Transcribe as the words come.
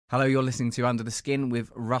Hello, you're listening to Under the Skin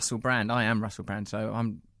with Russell Brand. I am Russell Brand, so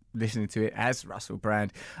I'm listening to it as Russell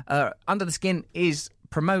Brand. Under the Skin is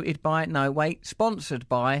sponsored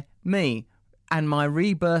by me and my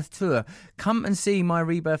Rebirth Tour. Come and see my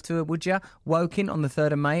Rebirth Tour, would you? Woking on the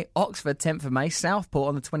 3rd of May, Oxford 10th of May, Southport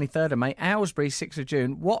on the 23rd of May, Aylesbury 6th of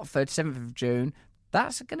June, Watford 7th of June.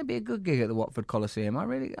 That's going to be a good gig at the Watford Coliseum. I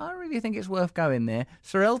really think it's worth going there.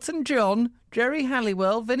 Sir Elton John, Jerry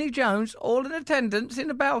Halliwell, Vinnie Jones, all in attendance in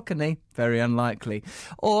the balcony. Very unlikely.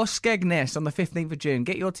 Or Skegness on the 15th of June.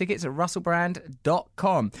 Get your tickets at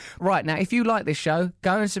russellbrand.com. Right, now, if you like this show,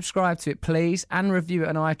 go and subscribe to it, please, and review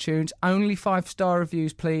it on iTunes. Only 5-star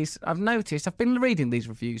reviews, please. I've noticed, I've been reading these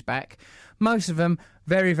reviews back. Most of them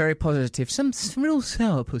very, very positive. Some real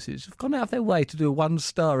sourpussies have gone out of their way to do a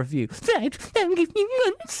 1-star review. Dad, don't give me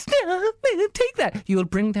 1 star. Take that. You'll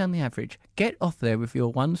bring down the average. Get off there with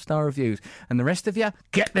your 1-star reviews. And the rest of you,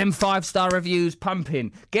 get them 5-star reviews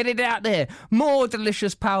pumping. Get it out there. More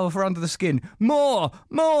delicious power for Under the Skin. More.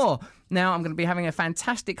 Now, I'm going to be having a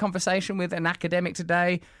fantastic conversation with an academic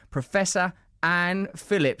today, Professor Anne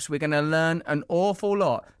Phillips. We're going to learn an awful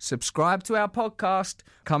lot. Subscribe to our podcast.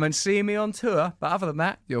 Come and see me on tour. But other than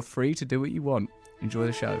that, you're free to do what you want. Enjoy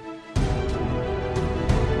the show.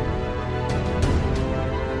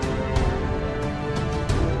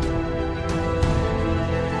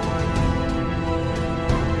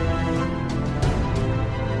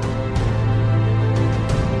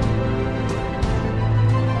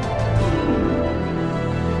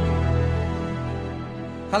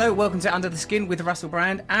 Hello, welcome to Under the Skin with Russell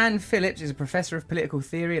Brand. Anne Phillips is a professor of political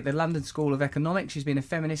theory at the London School of Economics. She's been a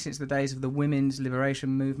feminist since the days of the women's liberation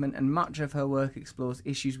movement, and much of her work explores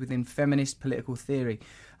issues within feminist political theory.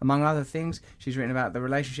 Among other things, she's written about the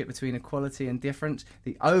relationship between equality and difference,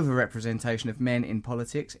 the over-representation of men in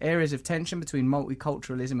politics, areas of tension between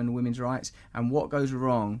multiculturalism and women's rights, and what goes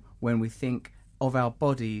wrong when we think of our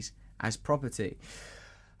bodies as property.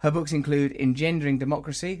 Her books include Engendering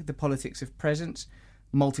Democracy, The Politics of Presence,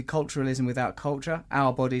 Multiculturalism Without Culture,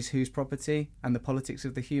 Our Bodies, Whose Property, and The Politics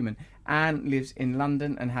of the Human. Anne lives in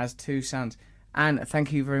London and has 2 sons. Anne,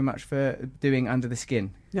 thank you very much for doing Under the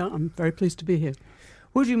Skin. Yeah, I'm very pleased to be here.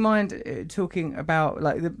 Would you mind talking about,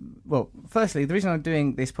 firstly, the reason I'm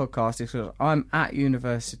doing this podcast is because I'm at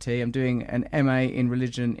university. I'm doing an MA in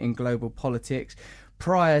Religion in Global Politics.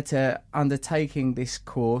 Prior to undertaking this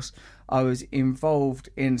course, I was involved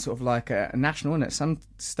in sort of like a national and at some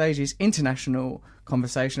stages international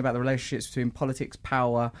conversation about the relationships between politics,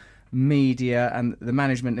 power, media and the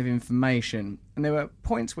management of information. And there were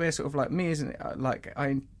points where sort of like me as I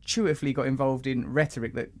intuitively got involved in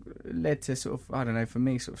rhetoric that led to sort of, I don't know, for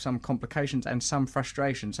me sort of some complications and some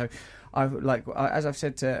frustration. So as I've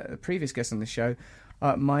said to previous guests on the show,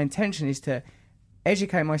 my intention is to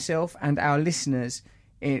educate myself and our listeners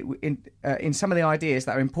in some of the ideas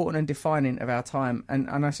that are important and defining of our time, and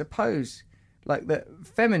I suppose like that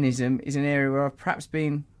feminism is an area where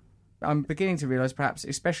I'm beginning to realise perhaps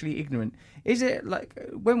especially ignorant. Is it like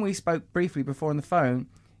when we spoke briefly before on the phone,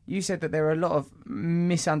 you said that there are a lot of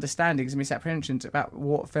misunderstandings and misapprehensions about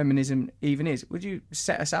what feminism even is. Would you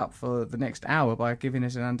set us up for the next hour by giving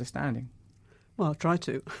us an understanding? Well, I'll try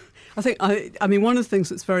to. I mean, one of the things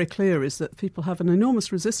that's very clear is that people have an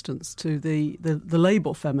enormous resistance to the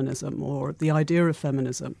label feminism or the idea of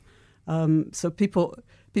feminism. So people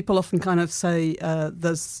often kind of say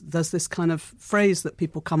there's this kind of phrase that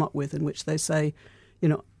people come up with in which they say, you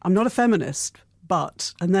know, I'm not a feminist,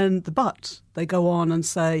 but, and then the but, they go on and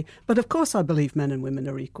say, but of course I believe men and women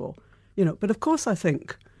are equal. You know, but of course I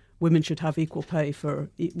think women should have equal pay for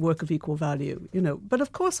work of equal value, you know. But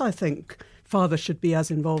of course I think fathers should be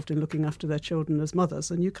as involved in looking after their children as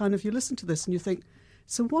mothers. And you listen to this and you think,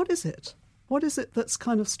 so what is it? What is it that's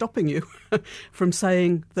kind of stopping you from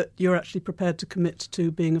saying that you're actually prepared to commit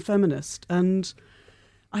to being a feminist? And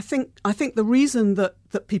I think the reason that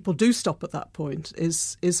people do stop at that point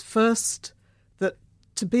is first that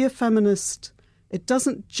to be a feminist, it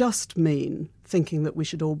doesn't just mean thinking that we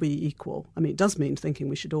should all be equal. I mean, it does mean thinking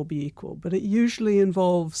we should all be equal, but it usually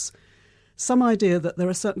involves some idea that there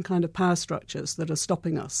are certain kind of power structures that are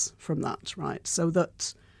stopping us from that, right? So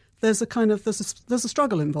that there's a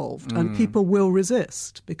struggle involved, and people will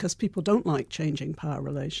resist because people don't like changing power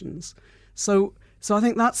relations. So I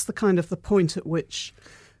think that's the kind of the point at which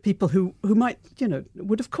people who might, you know,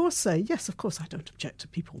 would of course say, yes, of course I don't object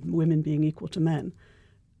to women being equal to men.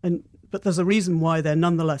 But there's a reason why they're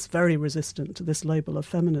nonetheless very resistant to this label of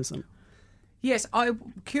feminism. Yes,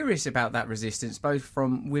 I'm curious about that resistance, both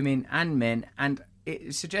from women and men, and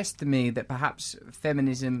it suggests to me that perhaps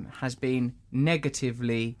feminism has been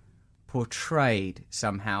negatively portrayed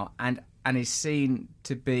somehow, and and is seen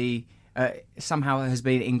to be somehow has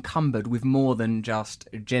been encumbered with more than just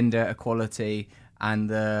gender equality and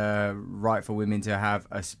the right for women to have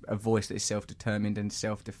a voice that is self-determined and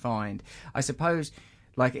self-defined. I suppose,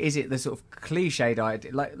 like, is it the sort of cliched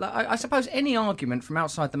idea? Like I suppose any argument from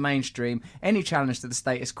outside the mainstream, any challenge to the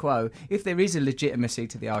status quo, if there is a legitimacy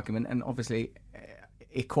to the argument, and obviously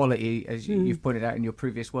equality, as you've pointed out in your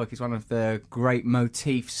previous work, is one of the great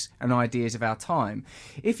motifs and ideas of our time.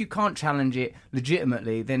 If you can't challenge it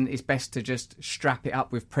legitimately, then it's best to just strap it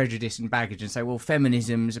up with prejudice and baggage and say, well,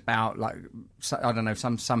 feminism's about, like, I don't know,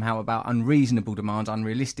 somehow about unreasonable demands,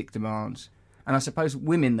 unrealistic demands. And I suppose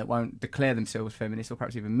women that won't declare themselves feminists, or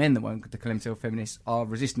perhaps even men that won't declare themselves feminists, are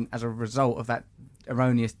resistant as a result of that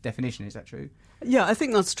erroneous definition. Is that true? Yeah, I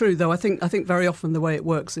think that's true, though. I think very often the way it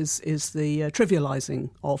works is the trivialising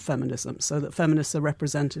of feminism, so that feminists are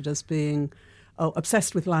represented as being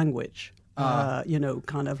obsessed with language,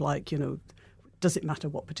 kind of like, does it matter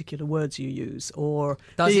what particular words you use? Or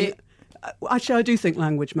does it? Actually, I do think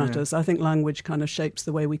language matters. Yeah. I think language kind of shapes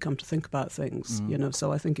the way we come to think about things,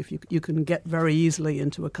 So I think if you can get very easily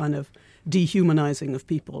into a kind of dehumanising of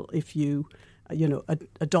people if you,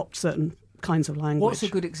 adopt certain kinds of language. What's a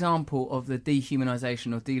good example of the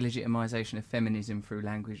dehumanisation or delegitimisation of feminism through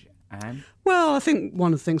language, Anne? Well, I think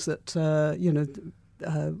one of the things that,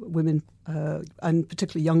 women, and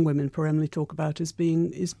particularly young women, perennially talk about is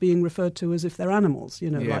being referred to as if they're animals,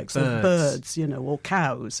 like birds. Sort of birds, or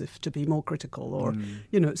cows, if to be more critical, or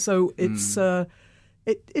So it's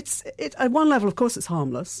it at one level, of course, it's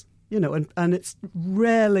harmless, and it's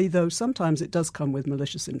rarely, though sometimes it does come with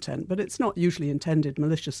malicious intent, but it's not usually intended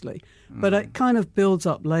maliciously. But it kind of builds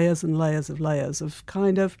up layers and layers of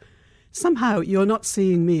kind of. Somehow you're not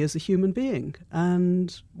seeing me as a human being.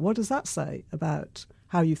 And what does that say about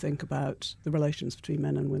how you think about the relations between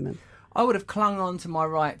men and women? I would have clung on to my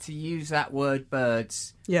right to use that word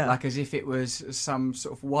birds, like as if it was some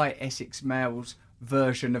sort of white Essex males'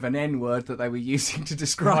 version of an N-word that they were using to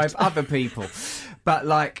describe other people. But,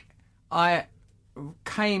 like, I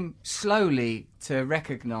came slowly to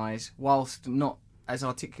recognise, whilst not as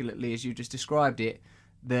articulately as you just described it,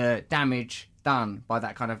 the damage done by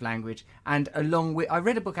that kind of language. And along with, I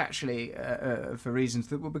read a book actually, for reasons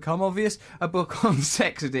that will become obvious, a book on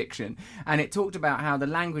sex addiction, and it talked about how the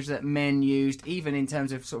language that men used, even in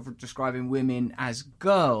terms of sort of describing women as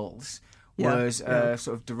girls, was sort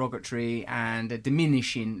of derogatory and a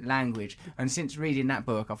diminishing language. And since reading that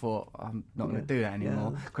book, I thought, I'm not going to do that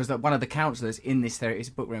anymore. Because one of the counsellors in this therapy, it's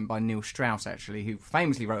a book written by Neil Strauss, actually, who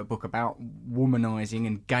famously wrote a book about womanising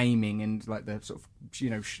and gaming and like the sort of,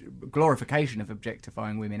 glorification of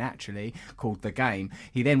objectifying women, actually, called The Game.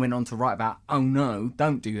 He then went on to write about, oh no,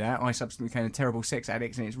 don't do that. I subsequently became a terrible sex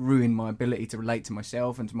addict and it's ruined my ability to relate to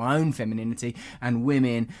myself and to my own femininity and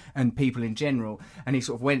women and people in general. And he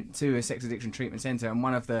sort of went to a sex addiction treatment centre, and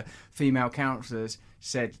one of the female counsellors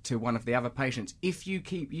said to one of the other patients, if you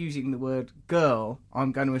keep using the word girl,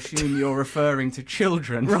 I'm going to assume you're referring to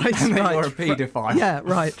children, and that you're a paedophile. Yeah,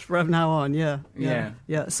 right, from now on, yeah.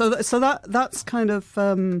 So that's kind of,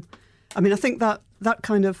 I think that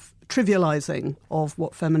kind of trivialising of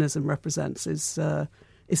what feminism represents is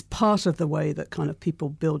part of the way that kind of people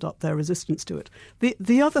build up their resistance to it.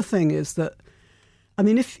 The other thing is that,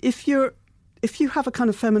 if you have a kind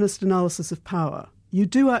of feminist analysis of power, you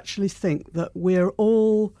do actually think that we're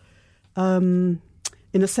all, in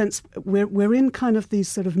a sense, we're in kind of these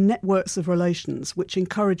sort of networks of relations which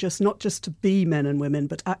encourage us not just to be men and women,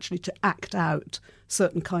 but actually to act out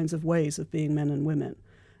certain kinds of ways of being men and women.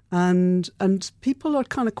 And people are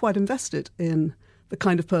kind of quite invested in the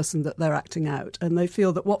kind of person that they're acting out. And they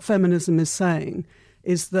feel that what feminism is saying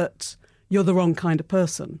is that you're the wrong kind of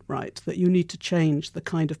person, right? That you need to change the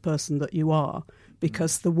kind of person that you are,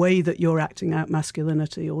 because the way that you're acting out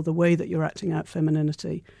masculinity or the way that you're acting out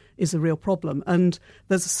femininity is a real problem. And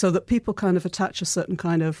so that people kind of attach a certain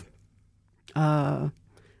kind of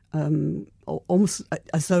almost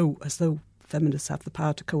as though feminists have the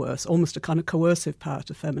power to coerce, almost a kind of coercive power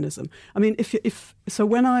to feminism. When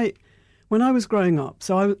I was growing up,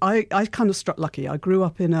 so I kind of struck lucky. I grew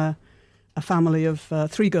up in a family of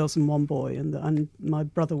 3 girls and 1 boy, and my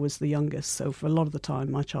brother was the youngest, so for a lot of the time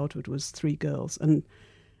my childhood was 3 girls, and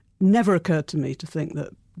never occurred to me to think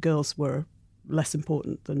that girls were less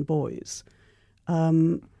important than boys.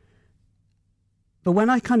 But when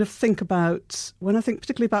I kind of think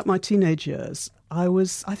particularly about my teenage years, I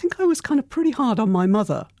think I was kind of pretty hard on my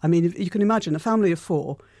mother. You can imagine a family of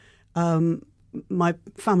 4, my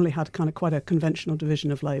family had kind of quite a conventional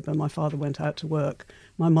division of labour. My father went out to work.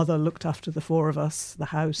 My mother looked after the four of us, the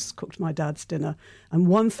house, cooked my dad's dinner. And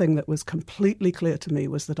one thing that was completely clear to me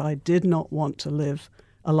was that I did not want to live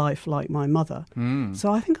a life like my mother.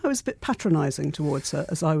 So I think I was a bit patronising towards her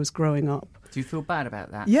as I was growing up. Do you feel bad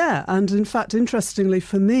about that? Yeah, and in fact, interestingly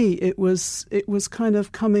for me, it was kind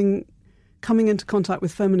of coming into contact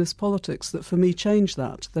with feminist politics that for me changed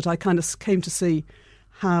that I kind of came to see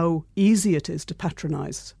how easy it is to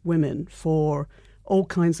patronise women for all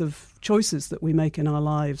kinds of choices that we make in our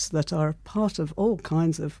lives that are part of all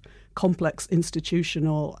kinds of complex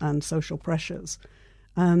institutional and social pressures.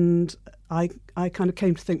 And I kind of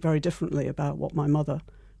came to think very differently about what my mother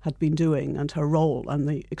had been doing and her role and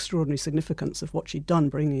the extraordinary significance of what she'd done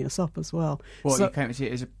bringing us up as well. Well, you came to see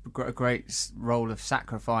it as a great role of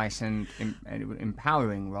sacrifice and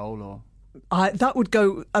empowering role, or...? That would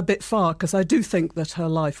go a bit far, because I do think that her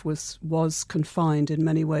life was confined in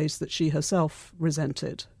many ways that she herself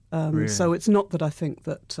resented. Really? So it's not that I think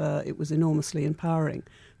that it was enormously empowering.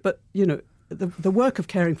 But, you know, the work of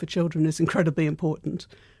caring for children is incredibly important.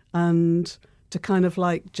 And to kind of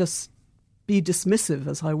like just be dismissive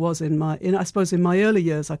as I was I suppose in my early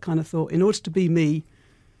years, I kind of thought, in order to be me,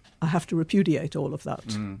 I have to repudiate all of that.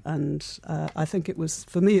 And I think it was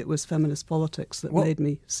feminist politics that made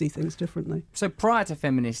me see things differently. So prior to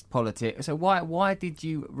feminist politics, so why did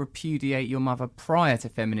you repudiate your mother prior to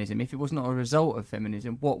feminism? If it was not a result of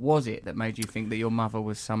feminism, what was it that made you think that your mother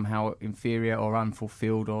was somehow inferior or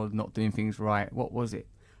unfulfilled or not doing things right? What was it?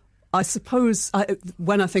 I suppose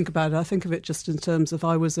when I think about it, I think of it just in terms of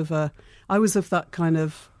I was of that kind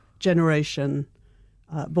of generation,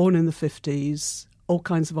 born in the 50s, all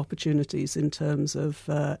kinds of opportunities in terms of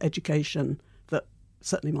education that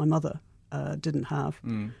certainly my mother didn't have.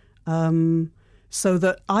 So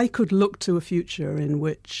that I could look to a future in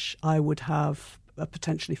which I would have a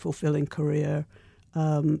potentially fulfilling career,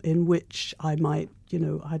 in which I might,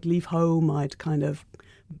 I'd leave home, I'd kind of,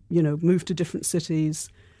 move to different cities.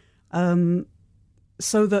 So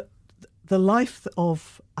that the life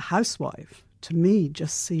of a housewife, to me,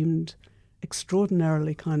 just seemed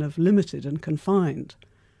extraordinarily kind of limited and confined.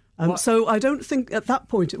 So I don't think at that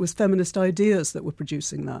point it was feminist ideas that were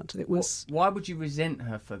producing that. It was. Why would you resent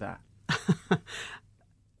her for that?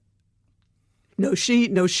 No,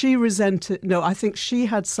 she resented. No, I think she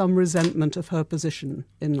had some resentment of her position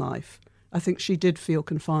in life. I think she did feel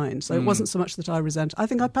confined. So it wasn't so much that I resent. I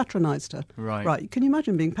think I patronised her. Right. Can you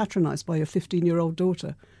imagine being patronised by your 15-year-old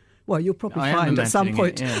daughter? Well, you'll probably find at some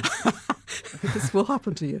point this will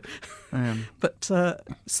happen to you. But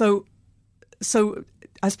so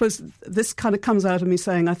I suppose this kind of comes out of me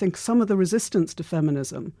saying I think some of the resistance to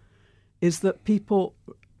feminism is that people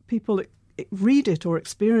read it or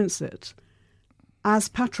experience it as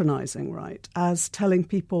patronising, right? As telling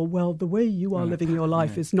people, well, the way you are living your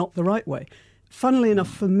life is not the right way. Funnily enough,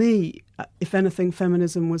 for me, if anything,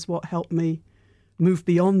 feminism was what helped me move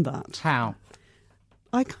beyond that. How?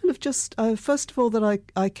 I kind of just, first of all, that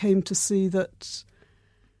I came to see that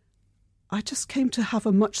I just came to have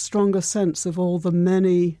a much stronger sense of all the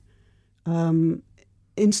many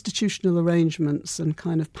institutional arrangements and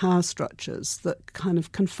kind of power structures that kind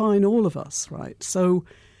of confine all of us, right? So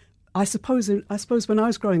I suppose when I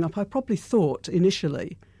was growing up, I probably thought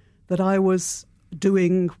initially that I was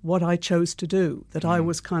doing what I chose to do, that I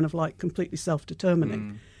was kind of like completely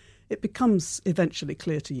self-determining. It becomes eventually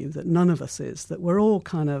clear to you that none of us is, that we're all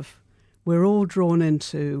drawn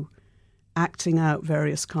into acting out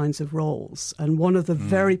various kinds of roles. And one of the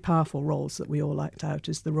very powerful roles that we all act out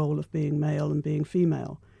is the role of being male and being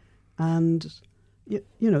female. And,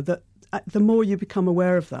 that the more you become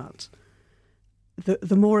aware of that,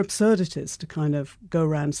 the more absurd it is to kind of go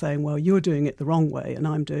around saying, well, you're doing it the wrong way and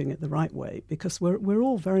I'm doing it the right way, because we're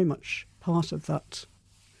all very much part of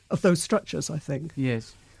those structures, I think.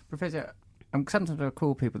 Yes. Professor, sometimes I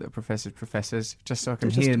call people that are professors, just so I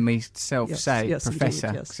can hear myself say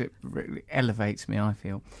professor, because it really elevates me, I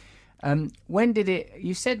feel. When did it...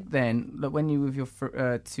 You said then that when you were with your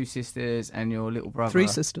two sisters and your little brother... Three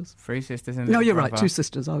sisters. And no, you're right, two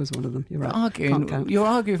sisters. I was one of them. You're right. You're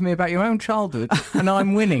arguing with me about your own childhood and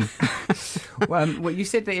I'm winning. Well, you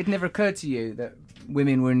said that it never occurred to you that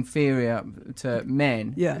women were inferior to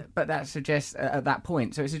men. Yeah. But that suggests, at that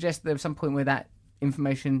point, so it suggests there was some point where that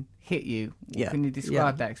information hit you. Yeah. Can you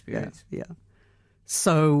describe that experience? Yeah.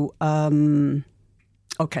 So,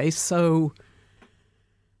 so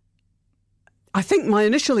I think my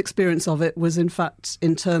initial experience of it was, in fact,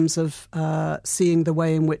 in terms of seeing the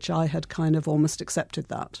way in which I had kind of almost accepted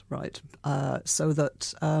that, right? So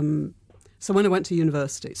that So when I went to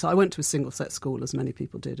university, so I went to a single-sex school, as many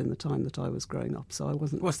people did in the time that I was growing up. So I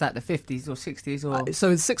wasn't. What's that? The 50s or 60s or? So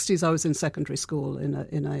in the 60s, I was in secondary school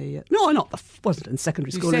wasn't in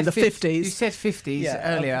secondary school in the 50s. You said 50s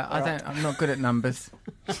earlier. Right. I'm not good at numbers.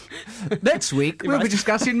 Next week we'll be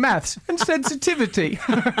discussing maths and sensitivity,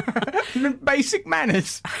 and basic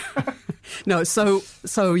manners. No, so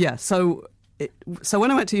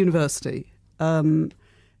when I went to university, I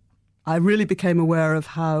really became aware of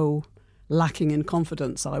how lacking in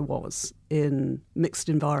confidence I was in mixed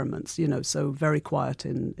environments, so very quiet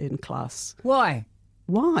in class. Why?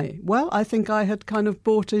 Well, I think I had kind of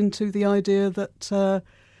bought into the idea that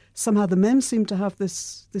somehow the men seemed to have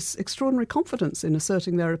this extraordinary confidence in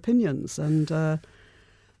asserting their opinions, and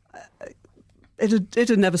it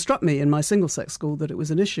had never struck me in my single-sex school that it was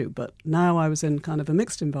an issue, but now I was in kind of a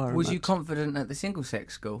mixed environment. Was you confident at the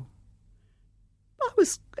single-sex school? I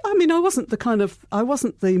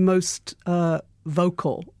wasn't the most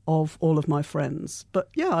vocal of all of my friends, but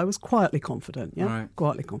yeah, I was quietly confident. Yeah, right.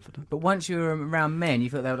 Quietly confident. But once you were around men,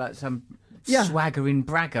 you thought they were like some swaggering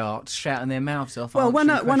braggarts shouting their mouths off. Well,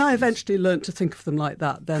 when I eventually learnt to think of them like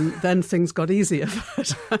that, then things got easier.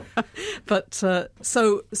 But so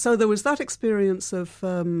there was that experience of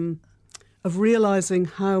realising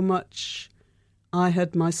how much I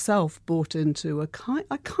had myself bought into a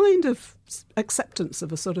kind of acceptance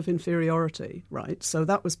of a sort of inferiority, right? So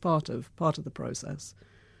that was part of the process.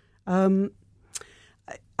 I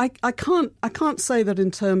can't say that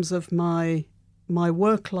in terms of my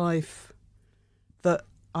work life that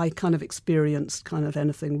I kind of experienced kind of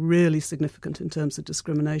anything really significant in terms of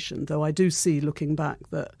discrimination, though I do see, looking back,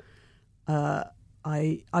 that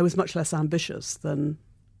I was much less ambitious than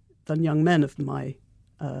young men of my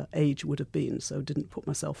age would have been, so didn't put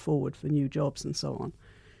myself forward for new jobs and so on.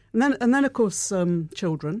 And then of course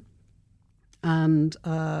children, and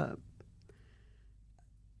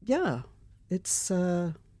it's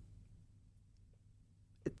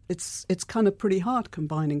kind of pretty hard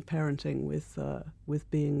combining parenting with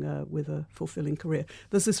being with a fulfilling career.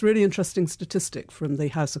 There's this really interesting statistic from the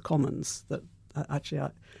House of Commons that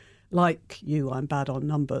like you, I'm bad on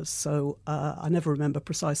numbers, so I never remember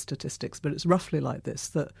precise statistics, but it's roughly like this,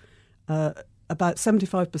 that about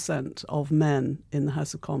 75% of men in the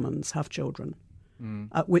House of Commons have children,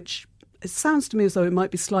 which it sounds to me as though it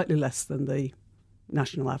might be slightly less than the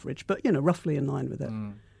national average, but, roughly in line with it.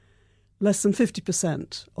 Less than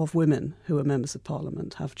 50% of women who are members of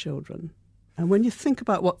Parliament have children. And when you think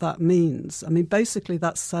about what that means, basically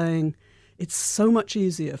that's saying it's so much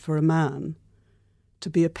easier for a man to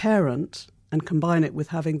be a parent and combine it with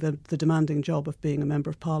having the demanding job of being a member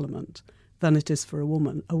of Parliament than it is for a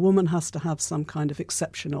woman. A woman has to have some kind of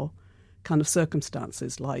exceptional kind of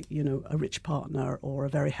circumstances, like, a rich partner or a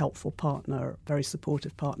very helpful partner, very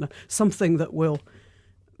supportive partner, something that will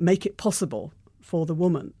make it possible for the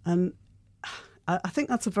woman. And I think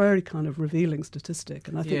that's a very kind of revealing statistic,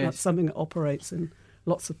 and I think that's something that operates in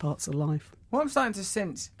lots of parts of life. What I'm starting to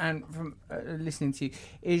sense, and from listening to you,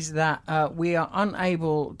 is that we are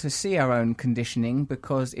unable to see our own conditioning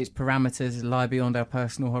because its parameters lie beyond our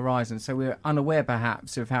personal horizon. So we're unaware,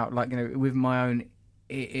 perhaps, of how, with my own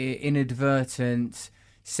inadvertent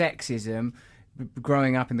sexism,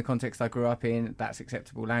 growing up in the context I grew up in, that's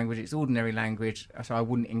acceptable language. It's ordinary language, so I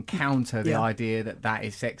wouldn't encounter the idea that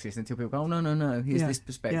is sexist until people go, oh, no, here's this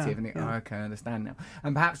perspective. And okay, I understand now.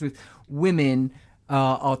 And perhaps with women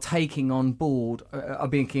are taking on board, are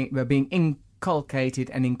being inculcated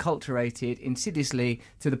and enculturated insidiously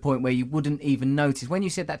to the point where you wouldn't even notice. When you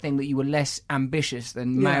said that thing that you were less ambitious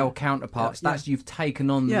than male counterparts, that's you've taken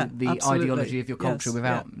on the ideology of your culture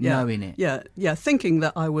without knowing it. Yeah, thinking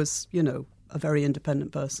that I was, a very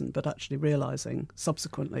independent person, but actually realising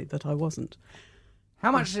subsequently that I wasn't.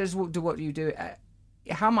 How much is what you do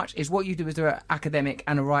as an academic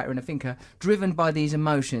and a writer and a thinker driven by these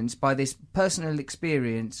emotions, by this personal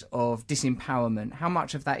experience of disempowerment? How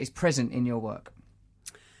much of that is present in your work?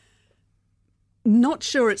 Not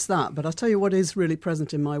sure it's that, but I'll tell you what is really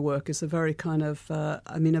present in my work is a very kind of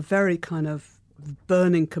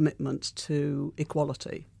burning commitment to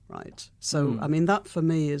equality. Right. So, that for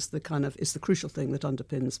me is the crucial thing that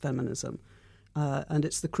underpins feminism. And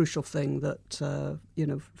it's the crucial thing that,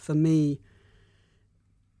 for me,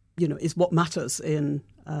 is what matters in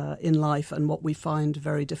life and what we find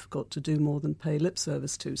very difficult to do more than pay lip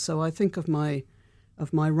service to. So I think of my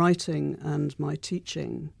writing and my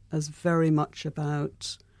teaching as very much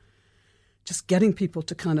about just getting people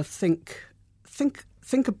to kind of think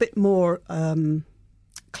a bit more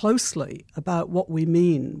closely about what we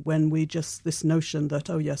mean when we just, this notion that,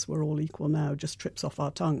 oh yes, we're all equal now, just trips off our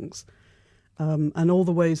tongues. and all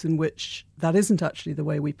the ways in which that isn't actually the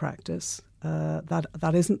way we practice,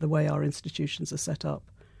 that isn't the way our institutions are set up,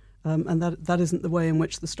 and that isn't the way in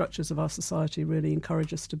which the structures of our society really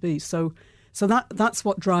encourage us to be. So that's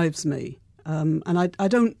what drives me, and I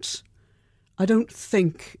don't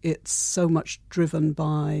think it's so much driven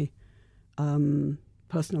by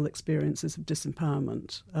personal experiences of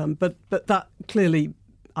disempowerment, but that clearly,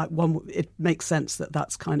 it makes sense that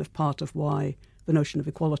that's kind of part of why the notion of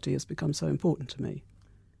equality has become so important to me.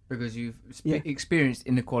 Because you've experienced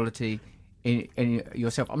inequality in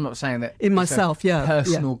yourself. I'm not saying that in myself,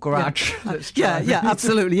 personal grudge. Yeah,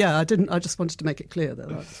 absolutely. Yeah, I just wanted to make it clear that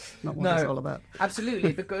that's not what it's all about.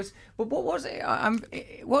 Absolutely, because but what was it?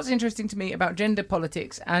 What's interesting to me about gender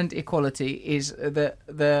politics and equality is that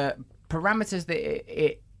the parameters that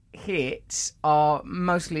it hits are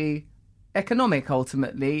mostly economic,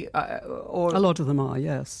 ultimately, or a lot of them are.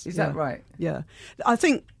 Yes, is that right? Yeah, I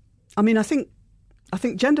think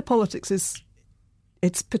gender politics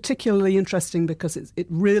it's particularly interesting because it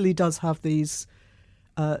really does have these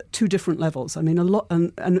two different levels. I mean, a lot,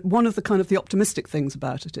 and one of the kind of the optimistic things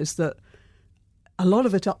about it is that a lot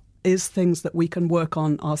of it is things that we can work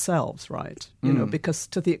on ourselves, right? You know, because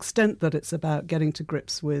to the extent that it's about getting to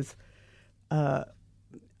grips with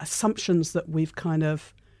assumptions that we've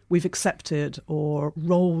accepted or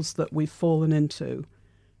roles that we've fallen into,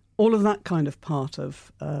 all of that kind of part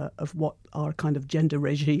of what our kind of gender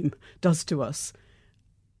regime does to us,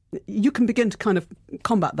 you can begin to kind of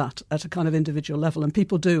combat that at a kind of individual level, and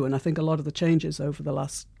people do, and I think a lot of the changes over the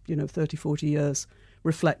last 30, 40 years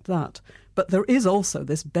reflect that. But there is also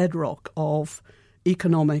this bedrock of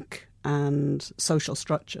economic and social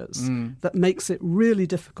structures that makes it really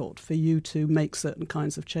difficult for you to make certain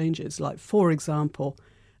kinds of changes. Like, for example,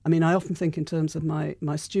 I mean, I often think in terms of my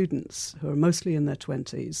students who are mostly in their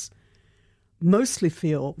 20s, mostly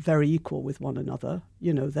feel very equal with one another.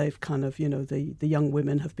 You know, they've kind of, the young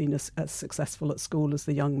women have been as successful at school as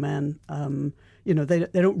the young men. They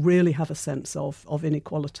don't really have a sense of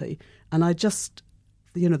inequality. And I just,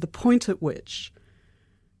 the point at which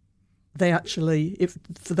they actually,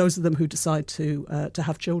 for those of them who decide to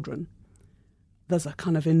have children, there's a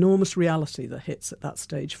kind of enormous reality that hits at that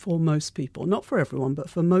stage for most people. Not for everyone, but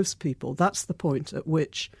for most people. That's the point at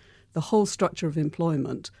which the whole structure of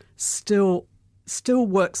employment still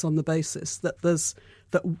works on the basis that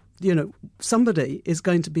somebody is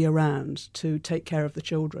going to be around to take care of the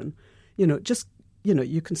children.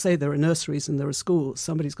 You can say there are nurseries and there are schools.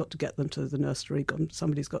 Somebody's got to get them to the nursery.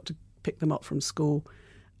 Somebody's got to pick them up from school.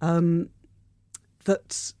 That's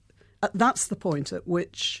the point at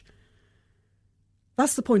which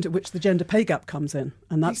the gender pay gap comes in,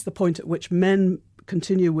 and that's the point at which men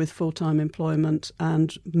continue with full-time employment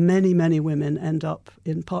and many, many women end up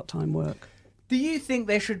in part-time work. Do you think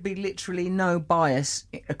there should be literally no bias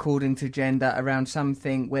according to gender around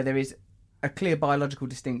something where there is a clear biological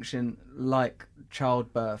distinction, like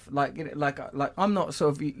childbirth? Like I'm not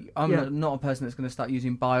not a person that's going to start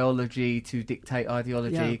using biology to dictate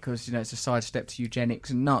ideology because it's a sidestep to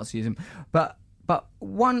eugenics and Nazism. But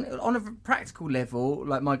one, on a practical level,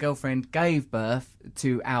 like my girlfriend gave birth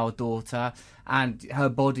to our daughter and her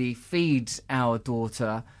body feeds our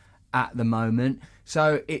daughter at the moment.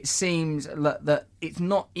 So it seems that it's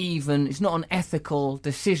not an ethical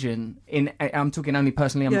decision. I'm talking only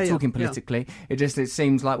personally, I'm not talking politically. Yeah. It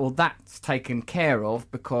seems like, well, that's taken care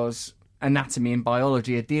of because anatomy and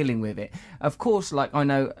biology are dealing with it. Of course, like I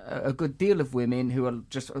know a good deal of women who are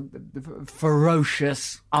just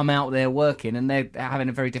ferocious, I'm out there working, and they're having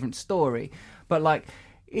a very different story. But like,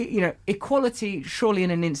 equality, surely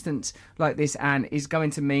in an instance like this, Anne, is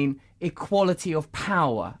going to mean equality of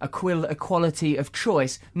power, equality of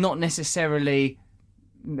choice, not necessarily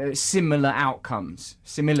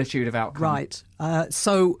similitude of outcomes. Right. I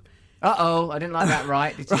didn't like that.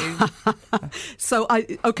 Right? Did you? So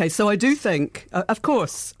I do think, of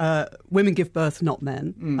course, women give birth, not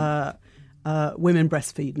men. Women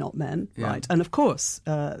breastfeed, not men. Yeah. Right? And of course,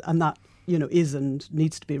 and that is and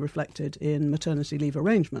needs to be reflected in maternity leave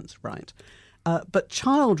arrangements. Right? But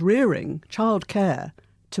child rearing, child care,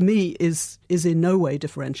 to me, is in no way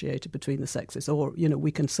differentiated between the sexes, or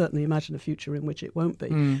we can certainly imagine a future in which it won't be.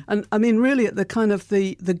 And I mean, really, the kind of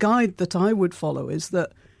the guide that I would follow is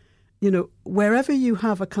that, wherever you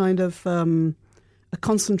have a kind of a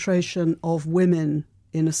concentration of women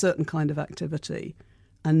in a certain kind of activity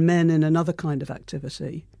and men in another kind of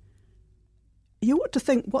activity, you ought to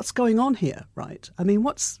think, what's going on here, right? I mean,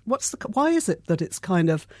 why is it that it's kind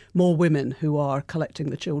of more women who are collecting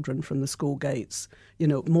the children from the school gates,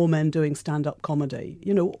 more men doing stand-up comedy?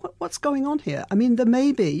 What's going on here? I mean, there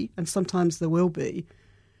may be, and sometimes there will be,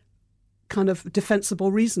 kind of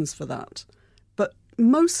defensible reasons for that. But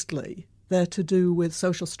mostly they're to do with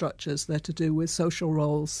social structures, they're to do with social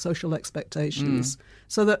roles, social expectations.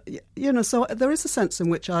 So that, so there is a sense in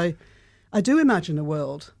which I do imagine a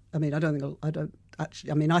world. I mean, I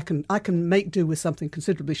can make do with something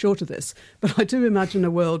considerably short of this, but I do imagine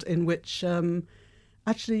a world in which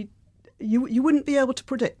actually you wouldn't be able to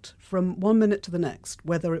predict from one minute to the next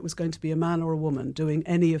whether it was going to be a man or a woman doing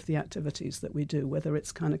any of the activities that we do, whether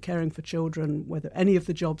it's kind of caring for children, whether any of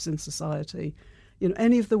the jobs in society,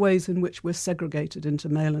 any of the ways in which we're segregated into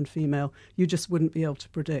male and female, you just wouldn't be able to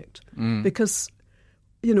predict. Because,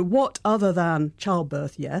 what other than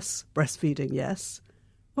childbirth, yes, breastfeeding, yes,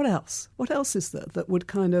 what else? What else is there that would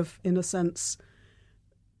kind of, in a sense,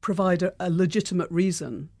 provide a legitimate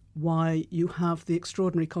reason why you have the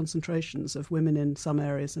extraordinary concentrations of women in some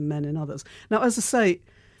areas and men in others? Now, as I say,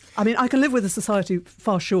 I mean, I can live with a society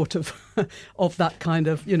far short of of that kind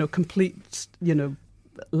of, complete,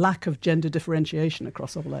 lack of gender differentiation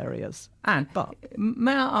across all areas. And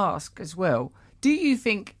may I ask as well, do you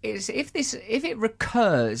think if it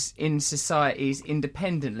recurs in societies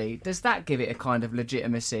independently, does that give it a kind of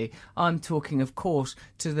legitimacy? I'm talking, of course,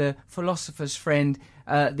 to the philosopher's friend,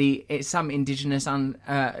 some indigenous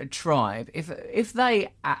tribe. If they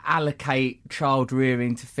allocate child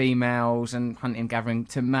rearing to females and hunting and gathering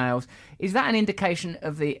to males, is that an indication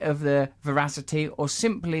of the veracity or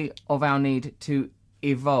simply of our need to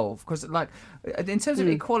evolve? Because, in terms of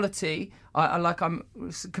equality, I'm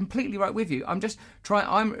completely right with you. And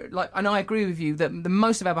I agree with you that the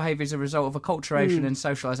most of our behaviour is a result of acculturation and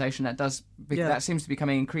socialisation. That seems to be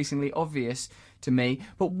becoming increasingly obvious to me.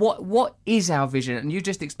 But what is our vision? And you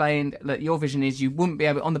just explained that your vision is you wouldn't be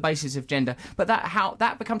able on the basis of gender. But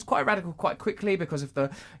that becomes quite radical quite quickly because of the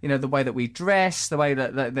way that we dress, the way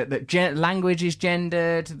that language is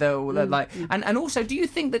gendered, and also, do you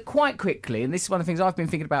think that quite quickly? And this is one of the things I've been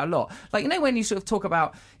thinking about a lot. When you sort of talk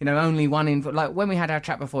about only one in, when we had our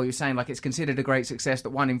chat before, you were saying it's considered a great success that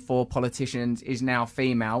 1 in 4 politicians is now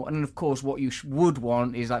female, and of course what you would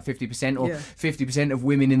want is 50% or 50% of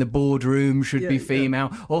women in the boardroom should be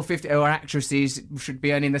female, or 50 or actresses should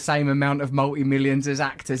be earning the same amount of multi-millions as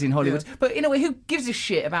actors in Hollywood. But in a way, who gives a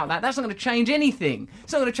shit about that? That's not going to change anything.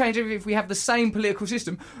 It's not going to change anything if we have the same political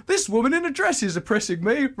system. This woman in a dress is oppressing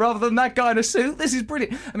me rather than that guy in a suit. This is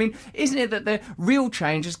brilliant. I mean, isn't it that the real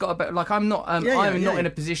change has got a bit I'm not not in a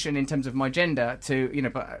position in terms of my gender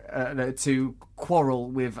to to quarrel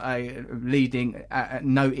with a leading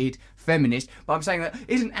noted feminist, but I'm saying that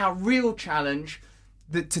isn't our real challenge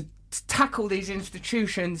to tackle these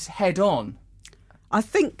institutions head on? I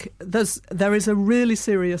think there is a really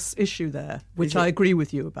serious issue there, which I agree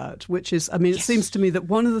with you about, which is, it seems to me that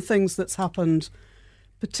one of the things that's happened,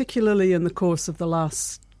 particularly in the course of the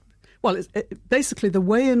last, basically the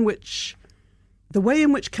way in which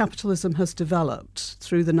capitalism has developed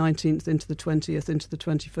through the 19th into the 20th into the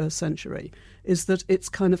 21st century is that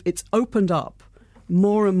it's opened up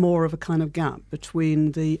more and more of a kind of gap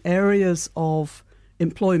between the areas of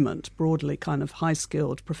employment, broadly kind of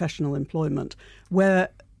high-skilled professional employment, where,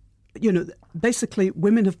 basically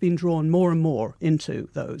women have been drawn more and more into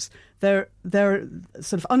those. They're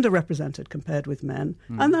sort of underrepresented compared with men,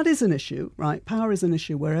 and that is an issue, right? Power is an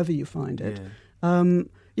issue wherever you find it.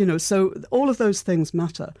 So all of those things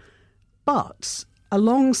matter. But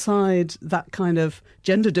alongside that kind of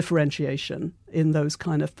gender differentiation in those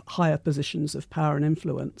kind of higher positions of power and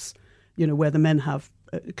influence, where the men have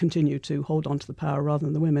continue to hold on to the power rather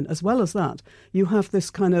than the women, as well as that, you have this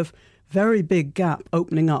kind of very big gap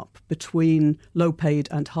opening up between low-paid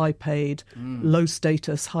and high-paid, low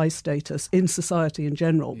status, high status in society in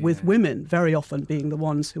general, with women very often being the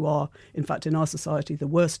ones who are, in fact, in our society, the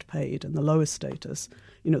worst paid and the lowest status.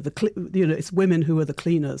 It's women who are the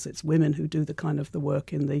cleaners. It's women who do the kind of the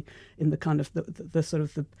work in the kind of the sort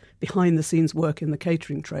of the behind the scenes work in the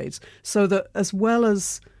catering trades. So that as well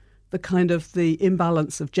as the kind of the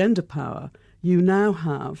imbalance of gender power, you now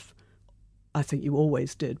have, I think you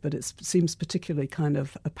always did, but it seems particularly kind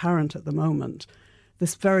of apparent at the moment,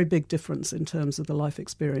 this very big difference in terms of the life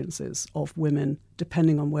experiences of women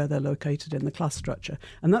depending on where they're located in the class structure.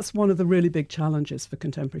 And that's one of the really big challenges for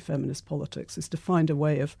contemporary feminist politics, is to find a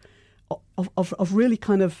way of really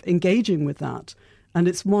kind of engaging with that. And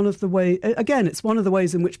it's one of the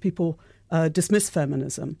ways in which people dismiss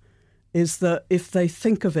feminism, is that if they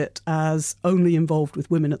think of it as only involved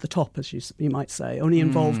with women at the top, as you might say, only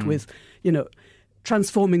involved with,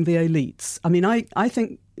 transforming the elites. I mean, I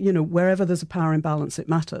think, wherever there's a power imbalance, it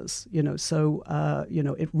matters, so,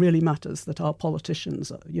 it really matters that our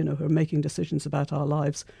politicians, who are making decisions about our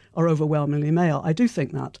lives are overwhelmingly male. I do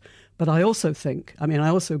think that. But I also think, I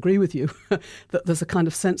also agree with you that there's a kind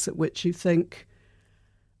of sense at which you think,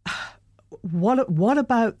 what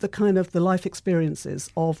about the kind of the life experiences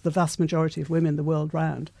of the vast majority of women the world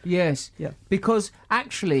round? Yes, yeah. Because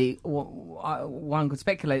actually, one could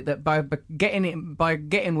speculate that by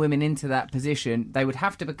getting women into that position, they would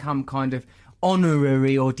have to become kind of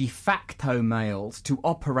honorary or de facto males to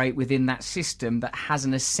operate within that system that has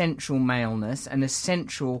an essential maleness, an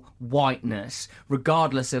essential whiteness,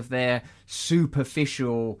 regardless of their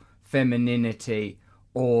superficial femininity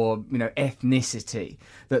or ethnicity,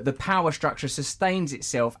 that the power structure sustains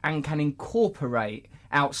itself and can incorporate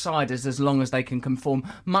outsiders as long as they can conform,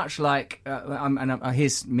 much like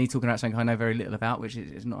here's me talking about something I know very little about, which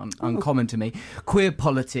is not uncommon to me, queer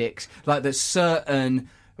politics, like that certain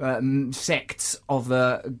sects of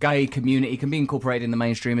the gay community can be incorporated in the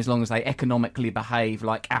mainstream as long as they economically behave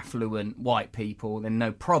like affluent white people, then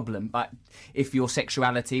no problem. But if your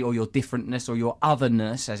sexuality or your differentness or your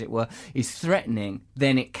otherness, as it were, is threatening,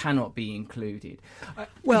 then it cannot be included.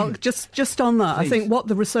 Well, just on that, Please. I think what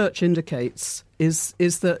the research indicates is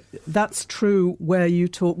that that's true where you're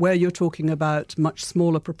talking about much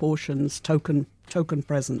smaller proportions, token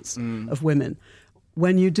presence of women.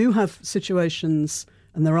 When you do have situations,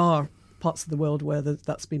 and there are parts of the world where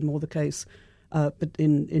that's been more the case, but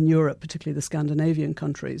in Europe, particularly the Scandinavian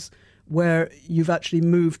countries, where you've actually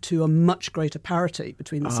moved to a much greater parity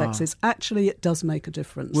between the sexes, actually it does make a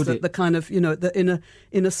difference. Would that it? The kind of, that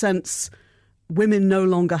in a sense, women no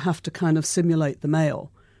longer have to kind of simulate the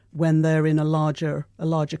male when they're in a larger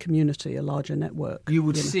community, a larger network. You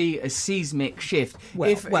would see a seismic shift.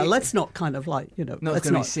 Well, let's not kind of like, Not let's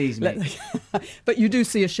going to be seismic. But you do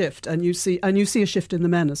see a shift, and you see a shift in the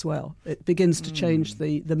men as well. It begins to change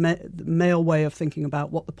the male way of thinking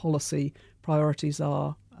about what the policy priorities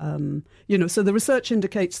are. So the research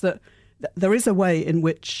indicates that there is a way in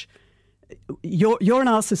which your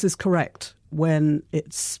analysis is correct when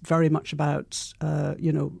it's very much about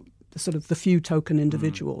sort of the few token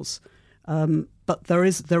individuals. But there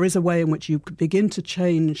is a way in which you begin to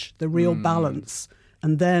change the real balance,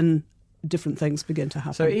 and then different things begin to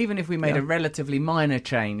happen. So even if we made a relatively minor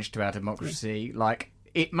change to our democracy, like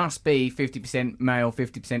it must be 50% male,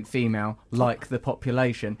 50% female, like the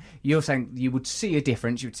population, you're saying you would see a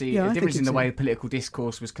difference. You'd see a difference in the way political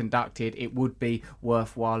discourse was conducted. It would be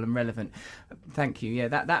worthwhile and relevant. Thank you. Yeah,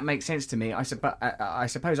 that makes sense to me. I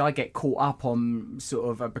suppose I get caught up on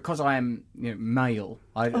sort of because I am male.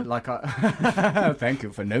 Thank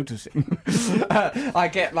you for noticing. I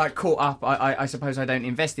get caught up. I suppose I don't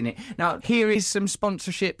invest in it. Now here is some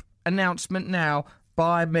sponsorship announcement now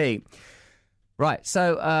by me. Right,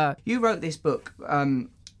 so you wrote this book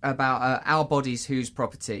about our bodies, whose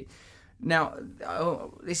property. Now,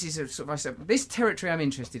 this is this territory I'm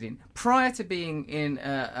interested in. Prior to being in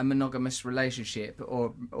a monogamous relationship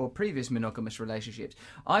or previous monogamous relationships,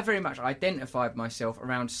 I very much identified myself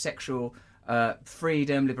around sexual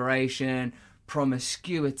freedom, liberation,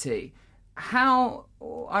 promiscuity. How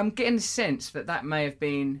I'm getting the sense that may have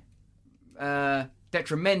been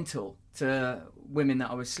detrimental to women that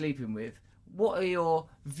I was sleeping with. What are your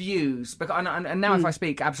views? And now if I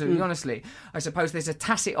speak absolutely honestly, I suppose there's a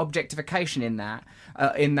tacit objectification in that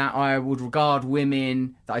I would regard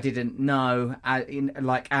women that I didn't know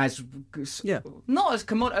not as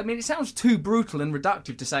commodities. I mean, it sounds too brutal and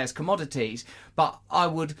reductive to say as commodities, but I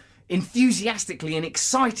would enthusiastically and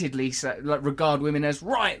excitedly regard women as,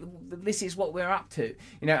 right, this is what we're up to,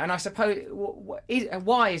 and I suppose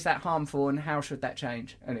why is that harmful, and how should that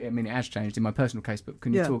change? And I mean, it has changed in my personal case, but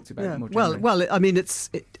can you talk about it more generally? Well, I mean,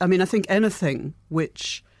 I think anything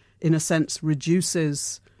which, in a sense,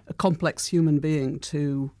 reduces a complex human being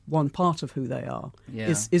to one part of who they are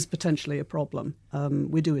is potentially a problem.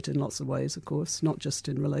 We do it in lots of ways, of course, not just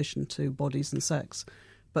in relation to bodies and sex.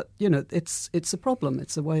 But it's a problem.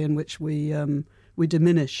 It's a way in which we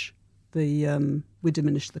diminish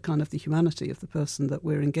the kind of the humanity of the person that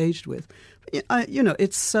we're engaged with. I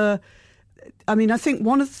think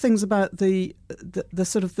one of the things about the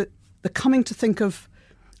sort of the coming to think of,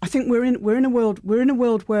 I think we're in a world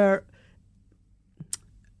where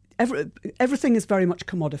everything is very much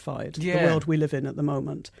commodified. The world we live in at the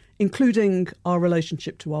moment, including our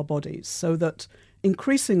relationship to our bodies, so that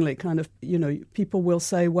increasingly kind of, people will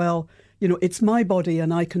say, well, it's my body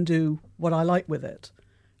and I can do what I like with it.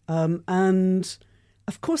 And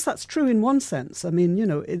of course that's true in one sense. I mean,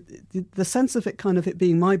 the sense of it kind of it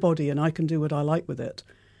being my body and I can do what I like with it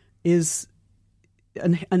is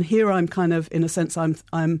and here I'm kind of, in a sense,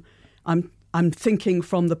 I'm thinking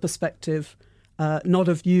from the perspective not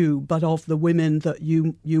of you, but of the women that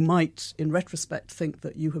you might, in retrospect, think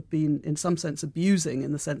that you have been, in some sense, abusing,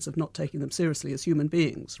 in the sense of not taking them seriously as human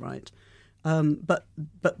beings, right? But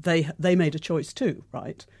they made a choice too,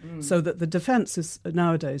 right? So that the defence is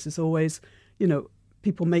nowadays is always,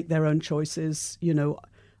 people make their own choices. Who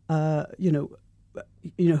are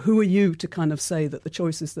you to kind of say that the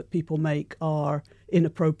choices that people make are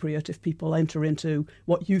inappropriate if people enter into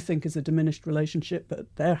what you think is a diminished relationship, but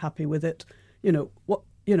they're happy with it?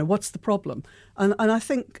 What's the problem? And I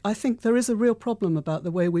think there is a real problem about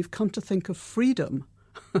the way we've come to think of freedom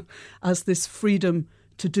as this freedom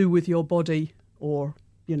to do with your body or,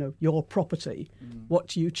 your property,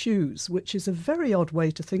 what you choose, which is a very odd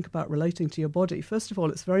way to think about relating to your body. First of all,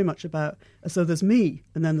 it's very much about, so there's me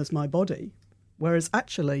and then there's my body, whereas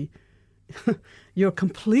actually you're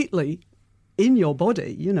completely in your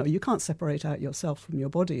body. You can't separate out yourself from your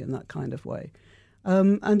body in that kind of way.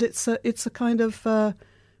 And it's a kind of,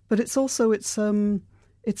 but it's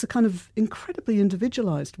a kind of incredibly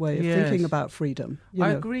individualised way of thinking about freedom.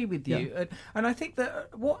 I agree with you, and I think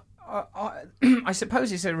that what I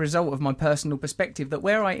suppose it's a result of my personal perspective that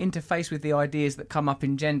where I interface with the ideas that come up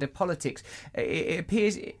in gender politics, it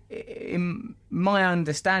appears in my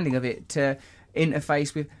understanding of it to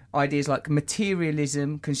interface with ideas like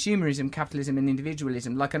materialism, consumerism, capitalism and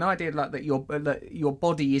individualism, like an idea like that your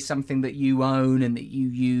body is something that you own and that you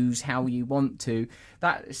use how you want to.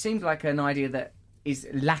 That seems like an idea that is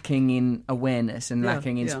lacking in awareness and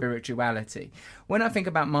lacking in spirituality. When I think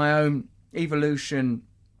about my own evolution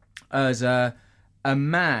as a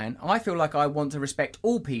man, I feel like I want to respect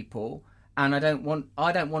all people, and I don't want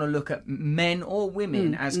to look at men or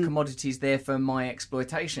women as commodities there for my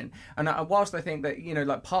exploitation. And whilst I think that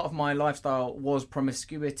like part of my lifestyle was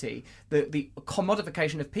promiscuity, the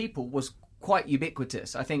commodification of people was quite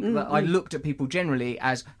ubiquitous. I think that I looked at people generally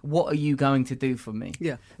as, what are you going to do for me?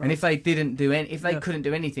 Yeah, right. And if they didn't do couldn't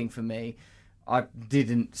do anything for me, I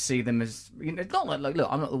didn't see them as, not like, look,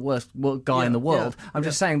 I'm not the worst guy in the world. I'm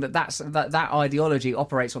just saying that ideology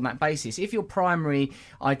operates on that basis. If your primary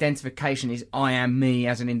identification is, I am me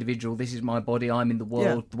as an individual, this is my body, I'm in the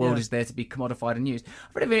world, the world is there to be commodified and used.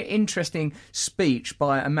 I read a very interesting speech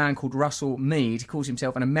by a man called Russell Mead. He calls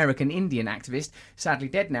himself an American Indian activist, sadly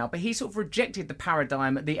dead now, but he sort of rejected the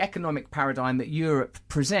paradigm, the economic paradigm that Europe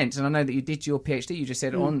presents. And I know that you did your PhD, you just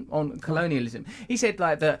said, on colonialism. He said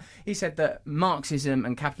that Marxism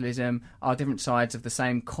and capitalism are different sides of the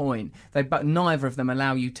same coin. But neither of them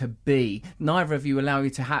allow you to be. Neither of you allow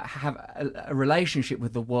you to have a relationship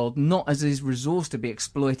with the world, not as a resource to be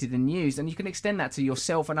exploited and used. And you can extend that to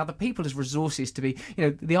yourself and other people as resources to be,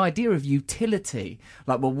 the idea of utility.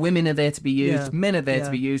 Like, well, women are there to be used, men are there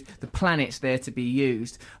to be used, the planet's there to be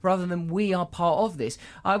used, rather than we are part of this.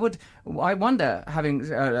 I wonder, having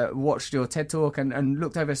watched your TED Talk and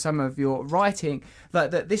looked over some of your writing,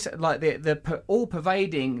 that this, like the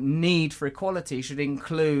all-pervading need for equality should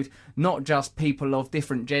include not just people of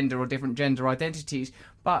different gender or different gender identities,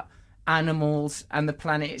 but animals and the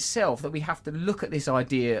planet itself, that we have to look at this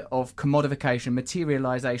idea of commodification,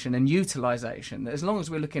 materialisation and utilisation. As long as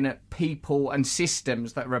we're looking at people and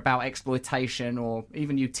systems that are about exploitation or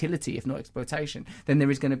even utility, if not exploitation, then there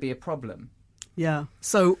is going to be a problem. Yeah.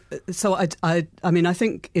 So I mean, I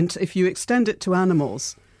think if you extend it to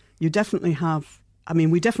animals, you definitely have. I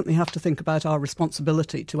mean, we definitely have to think about our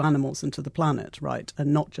responsibility to animals and to the planet, right,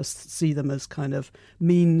 and not just see them as kind of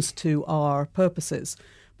means to our purposes.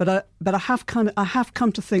 But I have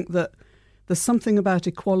come to think that there's something about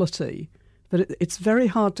equality that it's very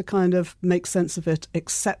hard to kind of make sense of it,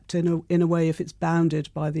 except in a way if it's bounded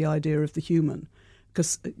by the idea of the human,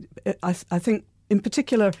 because I think. In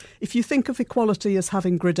particular, if you think of equality as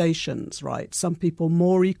having gradations, right, some people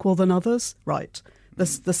more equal than others, right,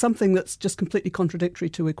 there's something that's just completely contradictory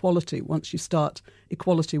to equality once you start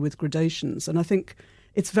equality with gradations. And I think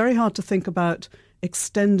it's very hard to think about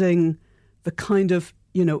extending the kind of,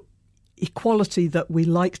 equality that we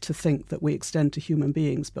like to think that we extend to human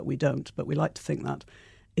beings, but we don't, but we like to think that.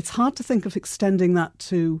 It's hard to think of extending that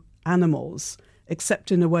to animals,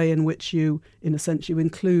 except in a way in which you, in a sense, you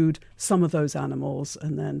include some of those animals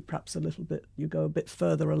and then perhaps you go a bit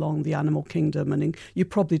further along the animal kingdom and you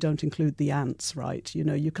probably don't include the ants, right? You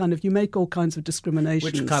make all kinds of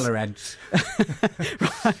discriminations. Which colour ants?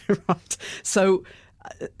 Right. So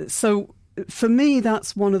for me,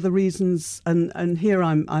 that's one of the reasons, and here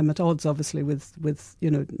I'm at odds, obviously, with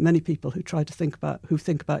many people who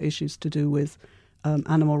think about issues to do with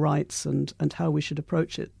animal rights and how we should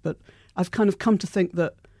approach it. But I've kind of come to think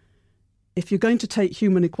that if you're going to take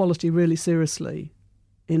human equality really seriously,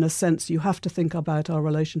 in a sense, you have to think about our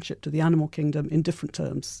relationship to the animal kingdom in different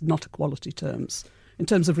terms, not equality terms. In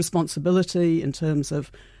terms of responsibility, in terms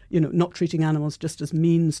of, not treating animals just as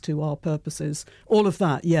means to our purposes. All of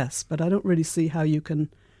that, yes, but I don't really see how you can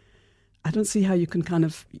kind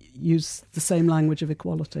of use the same language of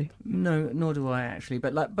equality. No, nor do I actually.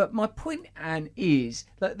 But my point, Anne, is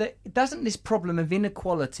that doesn't this problem of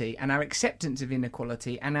inequality and our acceptance of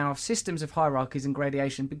inequality and our systems of hierarchies and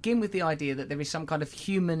gradation begin with the idea that there is some kind of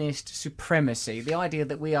humanist supremacy, the idea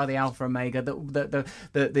that we are the alpha omega, that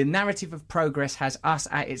the narrative of progress has us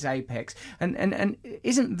at its apex, and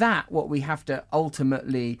isn't that what we have to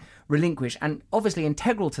ultimately relinquish? And obviously,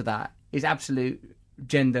 integral to that is absolute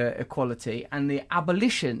gender equality and the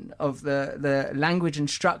abolition of the language and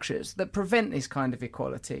structures that prevent this kind of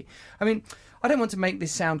equality. I mean, I don't want to make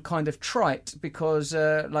this sound kind of trite because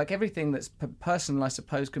like everything that's personal, I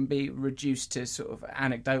suppose, can be reduced to sort of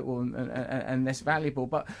anecdotal and less valuable.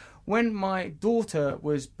 But when my daughter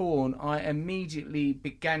was born, I immediately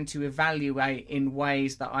began to evaluate in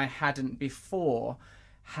ways that I hadn't before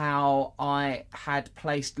how I had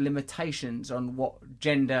placed limitations on what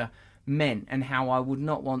gender meant and how I would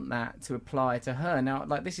not want that to apply to her. Now,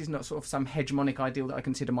 like, this is not sort of some hegemonic ideal that I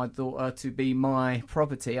consider my daughter to be my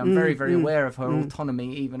property. I'm very, very aware of her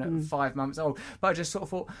autonomy, even at 5 months old. But I just sort of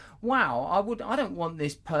thought, wow, I don't want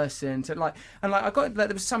this person to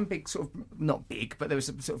there was some big sort of, not big, but there was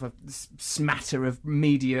sort of a smatter of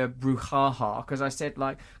media brouhaha because I said,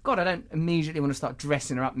 like, God, I don't immediately want to start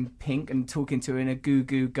dressing her up in pink and talking to her in a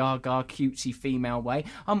goo-goo, gaga, cutesy female way.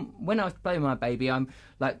 When I play with my baby, I'm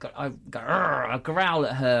like, I growl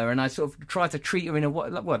at her and I sort of try to treat her in a way,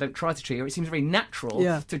 well, I don't try to treat her, it seems very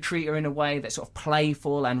natural to treat her in a way that's sort of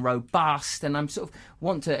playful and robust, and I'm sort of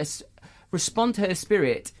want to respond to her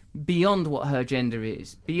spirit beyond what her gender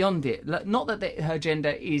is, beyond it. Not that her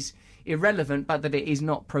gender is irrelevant, but that it is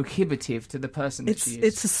not prohibitive to the person that she is.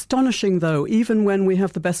 It's astonishing, though, even when we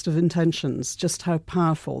have the best of intentions, just how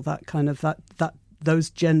powerful that kind of that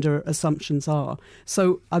those gender assumptions are.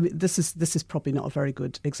 So, I mean, this is probably not a very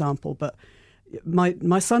good example, but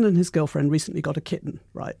my son and his girlfriend recently got a kitten,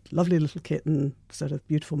 right? Lovely little kitten, sort of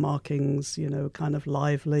beautiful markings, kind of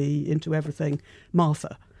lively, into everything.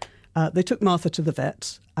 Martha. They took Martha to the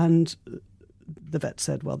vet, and the vet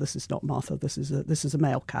said, "Well, this is not Martha. This is a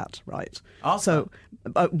male cat, right?" Arthur. So,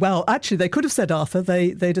 well, actually, they could have said Arthur.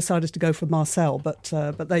 They decided to go for Marcel, but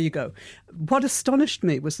there you go. What astonished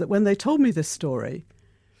me was that when they told me this story,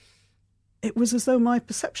 it was as though my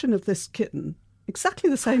perception of this kitten, exactly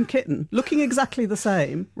the same kitten, looking exactly the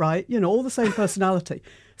same, right? All the same personality,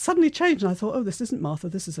 suddenly changed. And I thought, oh, this isn't Martha,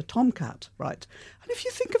 this is a tomcat, right? And if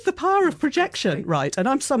you think of the power of projection, right, and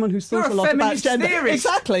I'm someone who's thought a lot about gender. Theorist.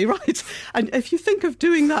 Exactly, right. And if you think of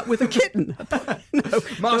doing that with a kitten...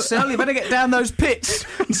 Marcel, you better get down those pits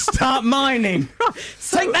and start mining.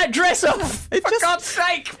 So, take that dress off, for God's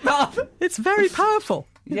sake, Bob. It's very powerful.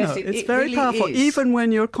 Yes, it's very really powerful, is. even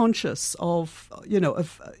when you're conscious of,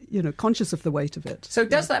 conscious of the weight of it. So,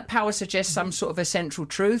 does that power suggest some sort of essential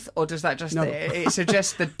truth, or does that just it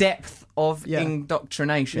suggest the depth of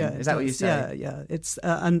indoctrination? Yeah, is that what you say? Yeah. It's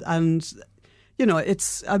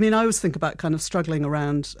it's. I mean, I always think about kind of struggling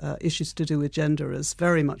around issues to do with gender as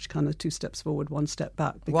very much kind of 2 steps forward, 1 step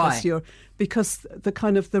back. Because Why? Because the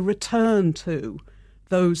kind of the return to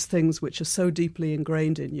those things which are so deeply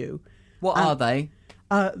ingrained in you. What are they?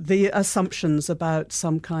 The assumptions about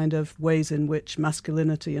some kind of ways in which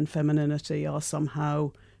masculinity and femininity are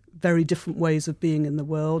somehow very different ways of being in the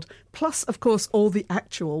world. Plus, of course, all the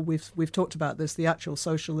actual, we've talked about this, the actual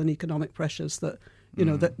social and economic pressures that,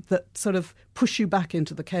 that sort of push you back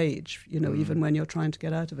into the cage, even when you're trying to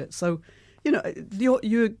get out of it. So,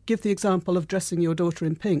 you give the example of dressing your daughter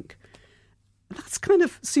in pink. That's kind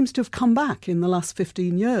of seems to have come back in the last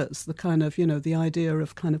 15 years, the kind of, the idea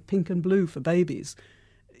of kind of pink and blue for babies.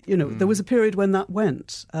 There was a period when that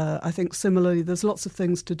went. I think similarly, there's lots of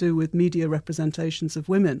things to do with media representations of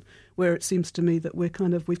women, where it seems to me that we've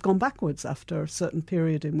gone backwards after a certain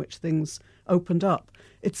period in which things opened up.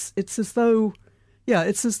 It's as though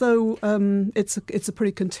it's a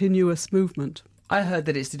pretty continuous movement. I heard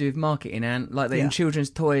that it's to do with marketing, and in children's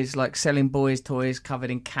toys, like selling boys' toys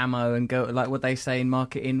covered in camo and go like what they say in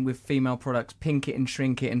marketing with female products, pink it and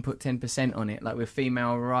shrink it and put 10% on it. Like with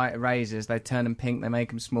female razors, they turn them pink, they make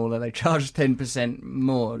them smaller, they charge 10%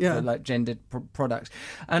 more for like gendered products.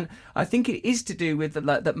 And I think it is to do with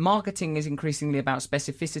that marketing is increasingly about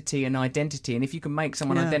specificity and identity. And if you can make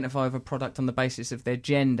someone identify with a product on the basis of their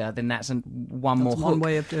gender, then that's one more hook. One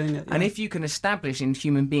way of doing it. Yeah. And if you can establish in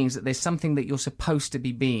human beings that there's something that you're supposed supposed to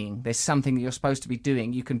be being. There's something that you're supposed to be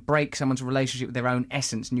doing. You can break someone's relationship with their own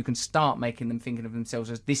essence, and you can start making them thinking of themselves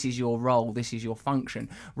as this is your role, this is your function,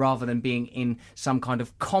 rather than being in some kind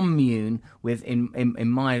of commune with, in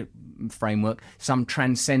my framework, some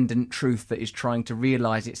transcendent truth that is trying to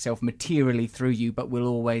realise itself materially through you, but will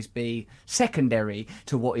always be secondary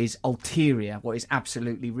to what is ulterior, what is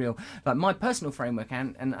absolutely real. Like my personal framework,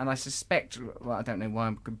 and I suspect, well, I don't know why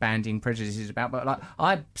I'm banding prejudices about, but like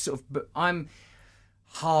I'm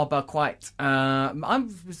harbour quite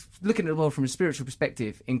I'm looking at the world from a spiritual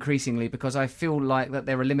perspective increasingly, because I feel like that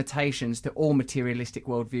there are limitations to all materialistic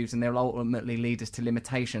worldviews, and they'll ultimately lead us to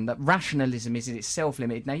limitation. That rationalism is in itself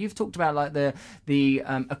limited. Now you've talked about like the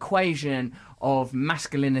equation of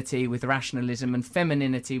masculinity with rationalism and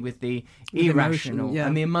femininity with the irrational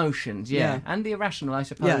and the emotions, and the irrational, I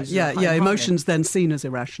suppose. Emotions then seen as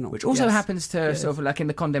irrational, which also happens to sort of like in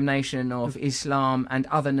the condemnation of Islam and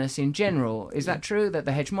otherness in general. Is that true, that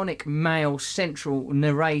the hegemonic male central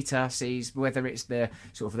narrator sees whether it's the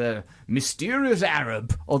sort of the mysterious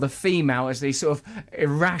Arab or the female as these sort of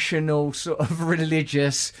irrational, sort of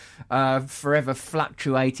religious, forever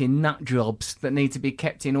fluctuating nut jobs that need to be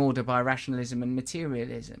kept in order by rationalism and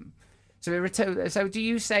materialism? So do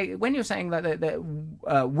you say, when you're saying that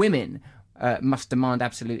women must demand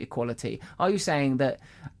absolute equality, are you saying that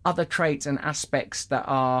other traits and aspects that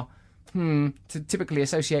are typically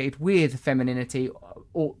associated with femininity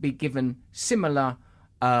ought be given similar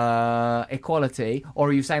equality, or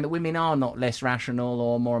are you saying that women are not less rational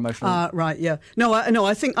or more emotional? Right, yeah. No,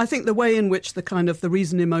 I think the way in which the kind of the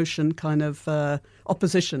reason-emotion kind of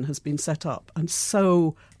opposition has been set up and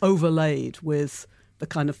so overlaid with the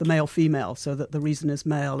kind of the male-female, so that the reason is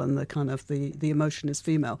male and the kind of the emotion is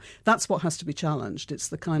female. That's what has to be challenged. It's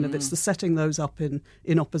the kind of it's the setting those up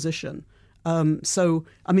in opposition. So,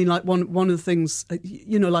 I mean, like one of the things,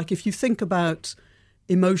 like if you think about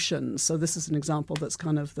emotions, so this is an example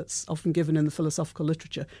that's often given in the philosophical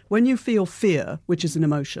literature. When you feel fear, which is an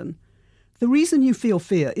emotion, the reason you feel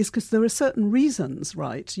fear is because there are certain reasons,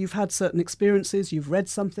 right? You've had certain experiences, you've read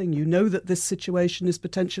something, you know that this situation is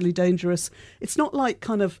potentially dangerous. It's not like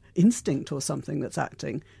kind of instinct or something that's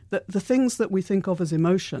acting. The things that we think of as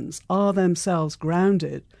emotions are themselves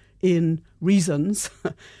grounded in reasons,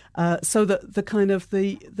 so that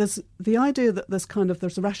there's the idea that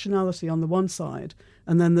there's a rationality on the one side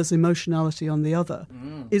and then there's emotionality on the other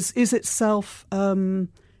is itself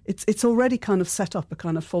it's already kind of set up a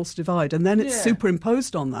kind of false divide, and then it's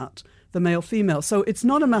superimposed on that the male-female. So it's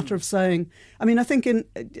not a matter of saying,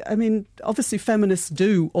 obviously feminists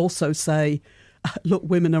do also say, look,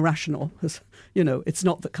 women are rational. It's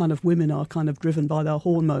not that kind of women are kind of driven by their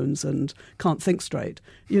hormones and can't think straight.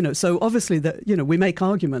 So obviously that, we make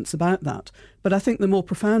arguments about that. But I think the more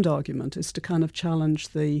profound argument is to kind of challenge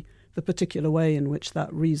the particular way in which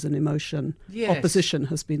that reason-emotion opposition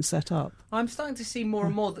has been set up. I'm starting to see more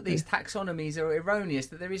and more that these taxonomies are erroneous,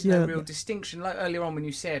 that there is no real distinction. Like earlier on when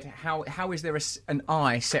you said, how is there an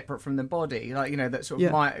I separate from the body? Like, that sort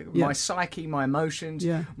of my psyche, my emotions,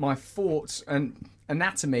 my thoughts and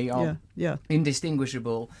anatomy are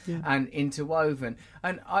indistinguishable and interwoven.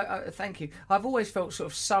 And I thank you. I've always felt sort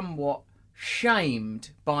of somewhat shamed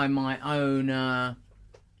by my own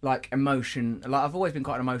emotion. Like I've always been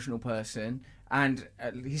quite an emotional person and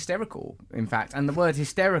hysterical, in fact. And the word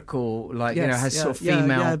hysterical, has sort of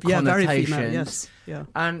female connotations. Very female, yes. Yeah.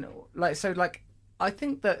 And I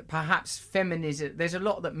think that perhaps feminism, there's a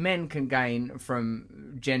lot that men can gain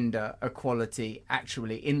from gender equality,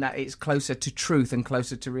 actually, in that it's closer to truth and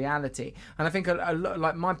closer to reality. And I think a lot,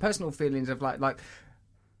 like my personal feelings of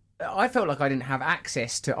I felt like I didn't have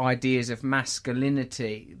access to ideas of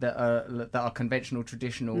masculinity that are conventional,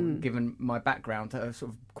 traditional, given my background, that are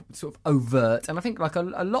sort of overt. And I think like a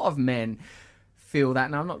lot of men feel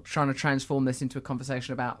that. Now, I'm not trying to transform this into a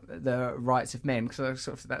conversation about the rights of men, because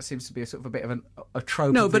that seems to be a bit of a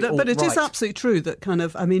trope. No, but it is absolutely true that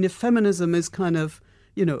if feminism is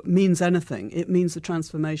means anything, it means a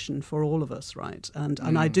transformation for all of us, right? And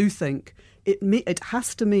I do think it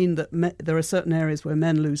has to mean that there are certain areas where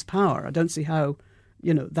men lose power. I don't see how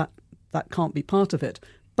that can't be part of it.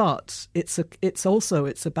 But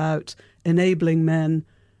it's about enabling men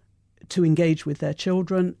to engage with their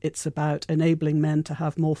children. It's about enabling men to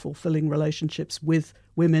have more fulfilling relationships with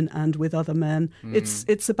women and with other men.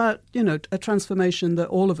 It's about a transformation that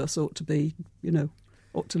all of us ought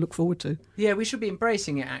to look forward to. Yeah, we should be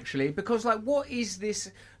embracing it, actually, because what is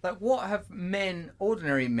this? What have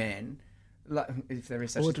ordinary men, if there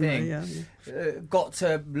is such a thing, got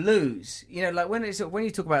to lose? When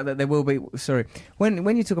you talk about that, there will be. Sorry,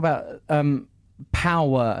 when you talk about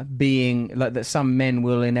power being like that, some men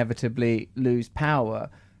will inevitably lose power.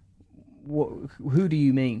 Who do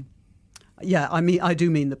you mean? Yeah, I do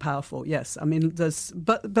mean the powerful. Yes, I mean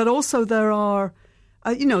but also there are,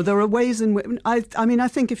 there are ways in which I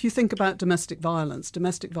think if you think about domestic violence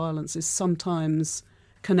is sometimes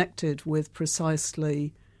connected with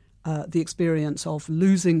precisely the experience of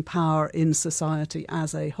losing power in society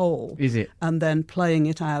as a whole. Is it? And then playing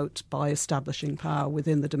it out by establishing power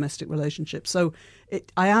within the domestic relationship. So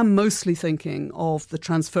I am mostly thinking of the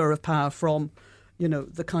transfer of power from,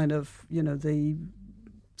 the kind of, the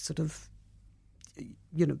sort of,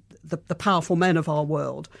 the powerful men of our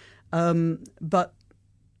world. But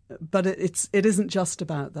it isn't just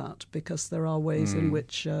about that, because there are ways in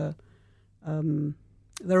which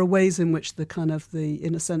the kind of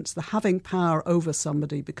in a sense, the having power over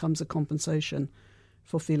somebody becomes a compensation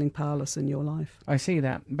for feeling powerless in your life. I see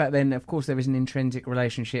that. But then, of course, there is an intrinsic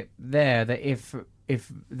relationship there that if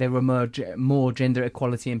there were more gender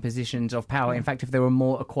equality in positions of power, in fact, if there were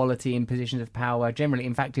more equality in positions of power generally,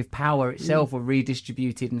 in fact, if power itself were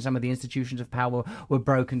redistributed and some of the institutions of power were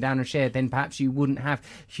broken down and shared, then perhaps you wouldn't have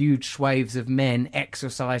huge swathes of men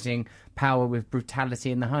exercising power with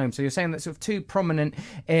brutality in the home. So you're saying that sort of two prominent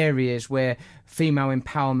areas where female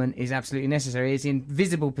empowerment is absolutely necessary is in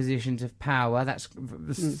visible positions of power, that's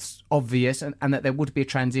obvious, and that there would be a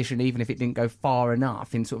transition even if it didn't go far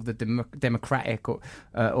enough in sort of the democratic or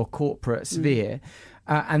corporate sphere.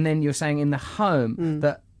 And then you're saying in the home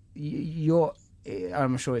that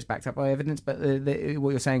I'm sure it's backed up by evidence, but what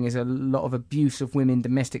you're saying is a lot of abuse of women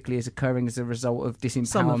domestically is occurring as a result of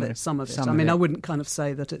disempowerment. Some of it. I mean, I wouldn't kind of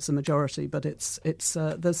say that it's a majority, but there's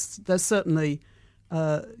certainly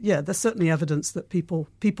evidence that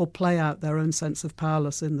people play out their own sense of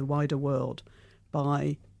powerlessness in the wider world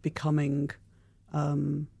by becoming,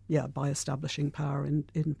 by establishing power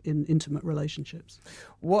in intimate relationships.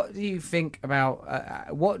 What do you think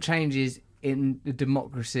about what changes in the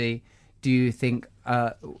democracy do you think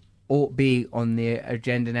ought be on the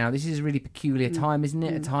agenda now? This is a really peculiar time, isn't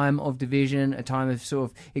it? A time of division, a time of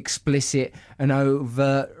sort of explicit and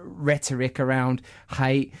overt rhetoric around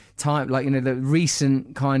hate, the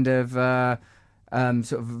recent kind of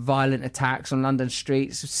sort of violent attacks on London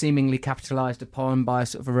streets, seemingly capitalised upon by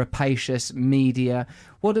sort of a rapacious media.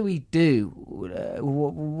 What do we do?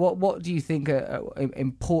 What do you think are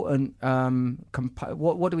important?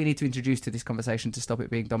 What do we need to introduce to this conversation to stop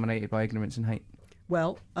it being dominated by ignorance and hate?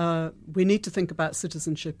 Well, we need to think about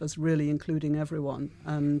citizenship as really including everyone.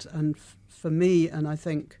 And for me, and I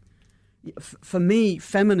think for me,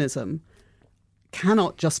 feminism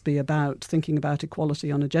cannot just be about thinking about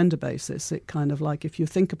equality on a gender basis. It kind of like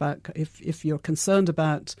if you're concerned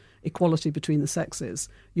about equality between the sexes,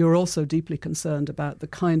 you're also deeply concerned about the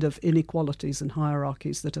kind of inequalities and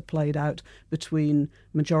hierarchies that are played out between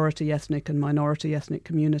majority ethnic and minority ethnic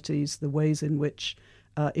communities, the ways in which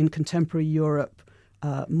in contemporary Europe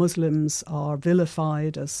Muslims are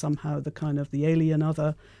vilified as somehow the kind of the alien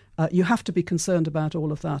other. You have to be concerned about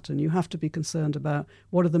all of that, and you have to be concerned about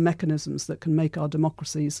what are the mechanisms that can make our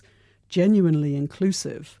democracies genuinely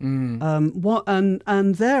inclusive. And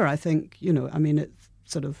there, I think, it's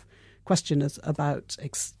sort of question is about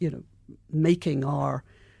making our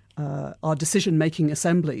decision-making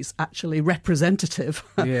assemblies actually representative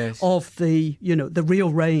of the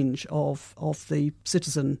real range of the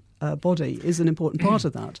citizen body is an important part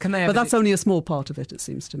of that. But that's only a small part of it, it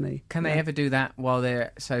seems to me. Can they ever do that while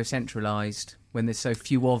they're so centralised, when there's so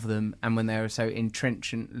few of them, and when they're so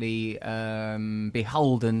entrenchantly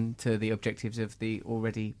beholden to the objectives of the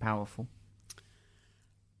already powerful?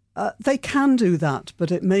 They can do that,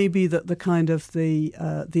 but it may be that the kind of the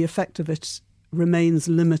effect of it remains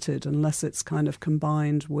limited unless it's kind of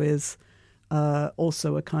combined with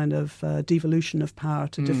also a kind of devolution of power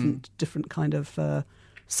to different kind of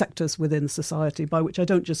sectors within society, by which I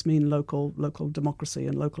don't just mean local democracy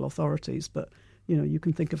and local authorities, but you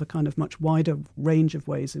can think of a kind of much wider range of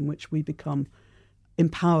ways in which we become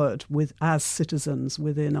empowered as citizens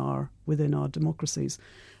within our democracies.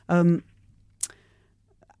 But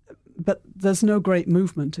there's no great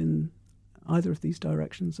movement in either of these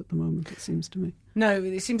directions at the moment, it seems to me. No,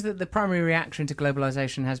 it seems that the primary reaction to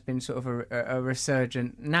globalisation has been sort of a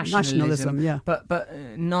resurgent nationalism. Yeah. But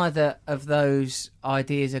neither of those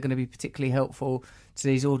ideas are going to be particularly helpful to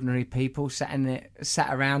these ordinary people sat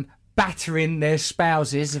around battering their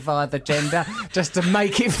spouses of either gender just to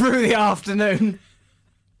make it through the afternoon.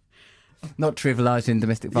 Not trivialising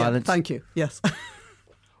domestic violence. Thank you, yes.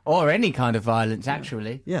 Or any kind of violence,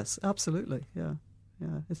 actually. Yes, absolutely, yeah.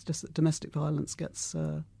 Yeah, it's just that domestic violence gets...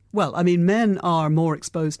 men are more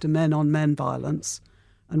exposed to men-on-men violence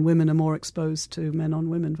and women are more exposed to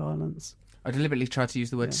men-on-women violence. I deliberately tried to use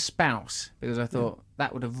the word spouse because I thought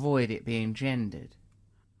that would avoid it being gendered.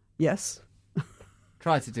 Yes.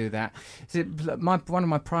 Try to do that. So one of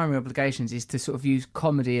my primary obligations is to sort of use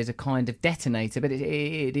comedy as a kind of detonator, but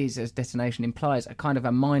it is, as detonation implies, a kind of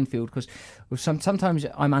a minefield, because sometimes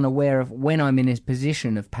I'm unaware of when I'm in a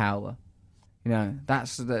position of power. You know,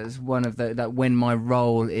 that's one of that when my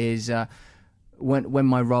role is when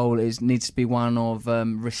my role needs to be one of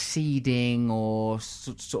receding or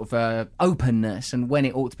sort of openness, and when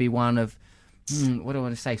it ought to be one of what do I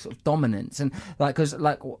want to say? Sort of dominance, and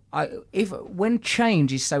when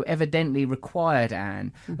change is so evidently required,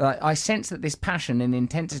 Anne, I sense that this passion and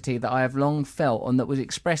intensity that I have long felt, and that was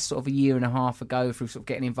expressed sort of a year and a half ago through sort of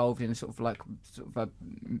getting involved in sort of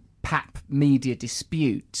PAP media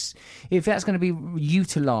disputes, if that's going to be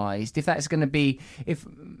utilised, if that's going to be, if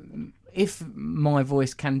my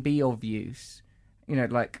voice can be of use, you know,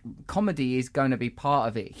 like comedy is going to be part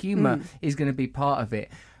of it, humour is going to be part of it,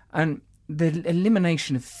 and the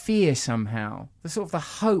elimination of fear somehow, the sort of the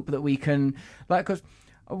hope that we can, like, because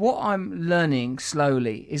what I'm learning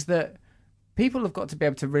slowly is that people have got to be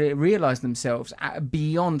able to realise themselves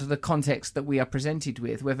beyond the context that we are presented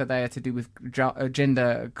with, whether they are to do with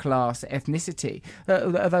gender, class, ethnicity,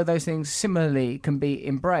 although those things similarly can be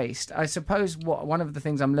embraced. I suppose one of the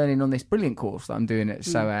things I'm learning on this brilliant course that I'm doing at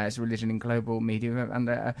SOAS, Religion in Global Media,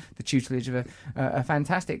 under the tutelage of a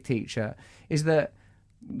fantastic teacher, is that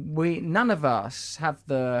none of us have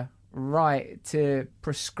the right to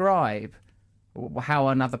prescribe how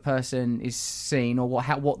another person is seen, or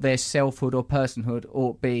what their selfhood or personhood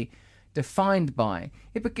ought be defined by.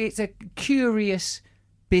 It's a curious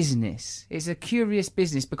business. It's a curious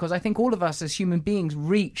business because I think all of us as human beings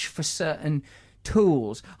reach for certain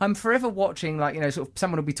tools. I'm forever watching, like, you know, sort of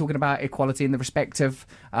someone will be talking about equality and the respect of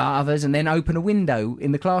others, and then open a window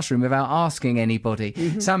in the classroom without asking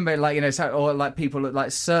anybody. Somebody, like, you know, or like people,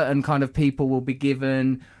 like certain kind of people will be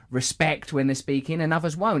given respect when they're speaking, and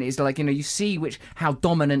others won't. It's like, you know, you see how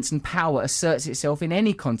dominance and power asserts itself in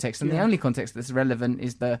any context, and the only context that's relevant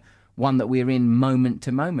is the one that we're in moment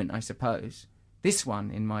to moment, I suppose. This one,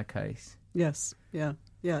 in my case. Yes, yeah.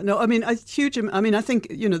 Yeah, no, I mean, I think,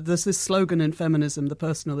 you know, there's this slogan in feminism, the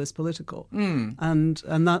personal is political. And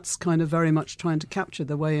that's kind of very much trying to capture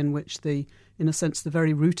the way in which in a sense, the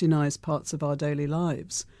very routinized parts of our daily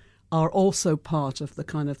lives are also part of the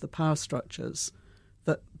kind of the power structures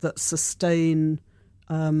that sustain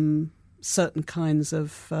certain kinds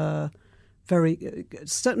of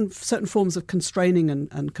certain forms of constraining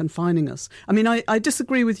and confining us. I mean, I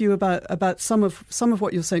disagree with you about some of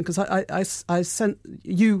what you're saying, because I sense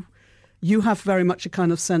you have very much a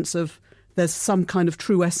kind of sense of there's some kind of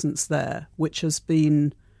true essence there which has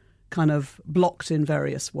been kind of blocked in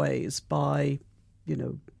various ways by, you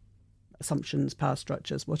know, assumptions, power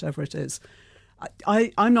structures, whatever it is.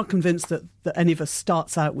 I'm not convinced that any of us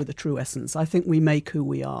starts out with a true essence. I think we make who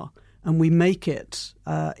we are. And we make it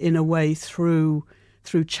in a way through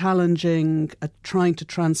challenging, trying to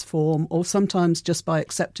transform, or sometimes just by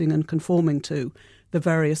accepting and conforming to the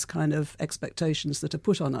various kind of expectations that are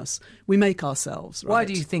put on us. We make ourselves, right? Why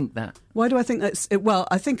do you think that? Why do I think that? Well,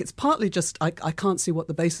 I think it's partly just I can't see what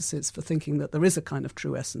the basis is for thinking that there is a kind of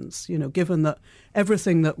true essence. You know, given that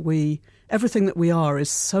everything that we are is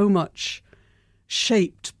so much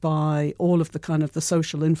shaped by all of the kind of the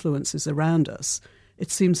social influences around us. It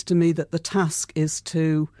seems to me that the task is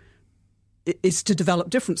to develop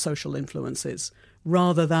different social influences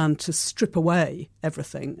rather than to strip away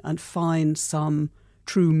everything and find some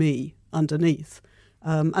true me underneath.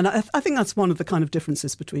 And I think that's one of the kind of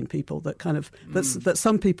differences between people, that kind of that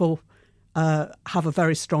some people have a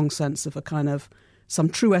very strong sense of a kind of some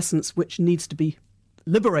true essence which needs to be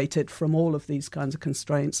liberated from all of these kinds of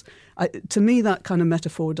constraints. To me, that kind of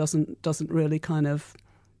metaphor doesn't really kind of.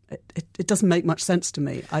 It doesn't make much sense to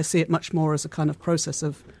me. I see it much more as a kind of process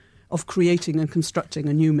of creating and constructing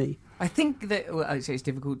a new me. I think that it's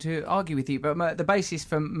difficult to argue with you, but the basis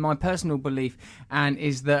for my personal belief, Anne,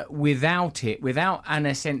 is that without an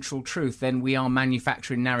essential truth, then we are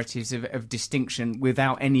manufacturing narratives of distinction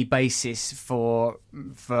without any basis for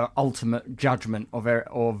ultimate judgment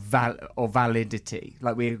or validity.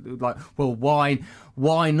 Well,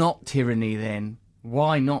 why not tyranny then?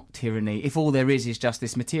 Why not tyranny if all there is just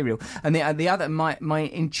this material? And the other, my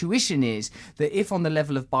intuition is that if on the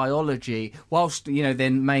level of biology, whilst, you know,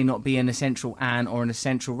 there may not be an essential Anne or an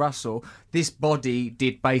essential Russell, this body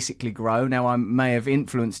did basically grow. Now, I may have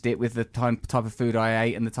influenced it with the type of food I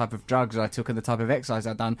ate and the type of drugs I took and the type of exercise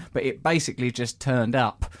I'd done, but it basically just turned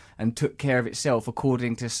up. and took care of itself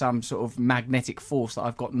according to some sort of magnetic force that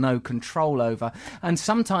I've got no control over. And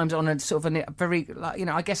sometimes on a sort of a very,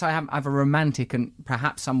 I guess I have a romantic and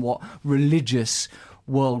perhaps somewhat religious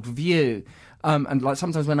worldview. And like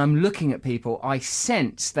sometimes when I'm looking at people, I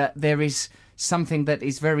sense that there is something that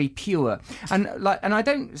is very pure. And I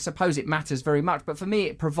don't suppose it matters very much, but for me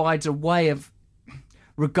it provides a way of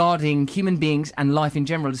regarding human beings and life in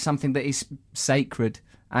general as something that is sacred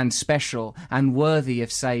and special and worthy of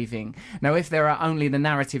saving. Now, if there are only the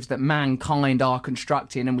narratives that mankind are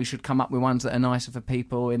constructing and we should come up with ones that are nicer for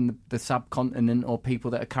people in the subcontinent or people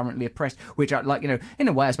that are currently oppressed, which are in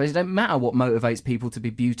a way, I suppose it don't matter what motivates people to be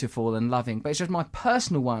beautiful and loving, but it's just my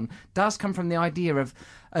personal one does come from the idea of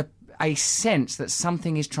a sense that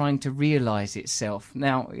something is trying to realise itself.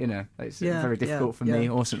 Now, it's very difficult for me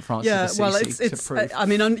or St Francis to prove.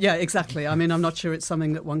 Exactly. I mean, I'm not sure it's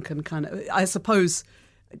something that one can kind of... I suppose...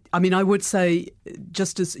 I mean, I would say,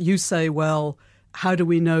 just as you say, well, how do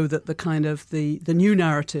we know that the kind of the new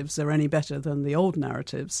narratives are any better than the old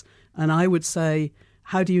narratives? And I would say,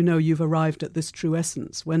 how do you know you've arrived at this true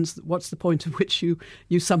essence? What's the point at which you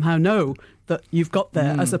somehow know that you've got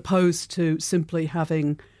there, as opposed to simply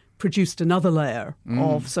having produced another layer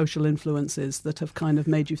of social influences that have kind of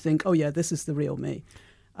made you think, oh yeah, this is the real me.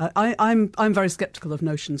 I'm very sceptical of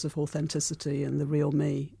notions of authenticity and the real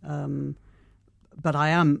me, but I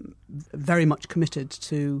am very much committed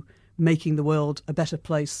to making the world a better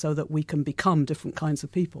place so that we can become different kinds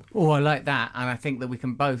of people. Oh, I like that. And I think that we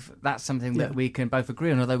can both, that's something that we can both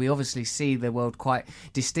agree on, although we obviously see the world quite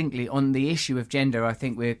distinctly. On the issue of gender, I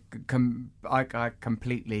think I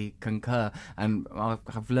completely concur, and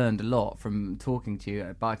I've learned a lot from talking to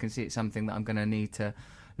you, but I can see it's something that I'm going to need to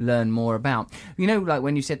learn more about. Like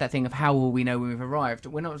when you said that thing of how will we know when we've arrived,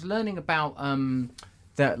 when I was learning about...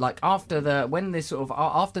 that like after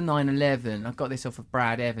 9/11, I got this off of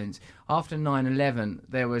Brad Evans. After 9/11,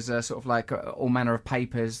 there was a sort of like all manner of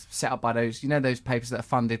papers set up by those papers that are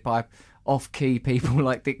funded by off-key people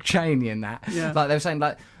like Dick Cheney and that. Yeah. Like they're saying,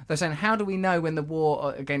 how do we know when the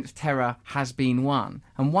war against terror has been won?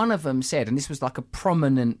 And one of them said, and this was like a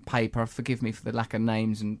prominent paper, forgive me for the lack of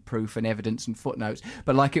names and proof and evidence and footnotes,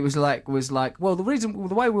 but like it was like, well, the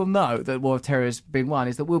way we'll know that the war of terror has been won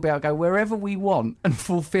is that we'll be able to go wherever we want and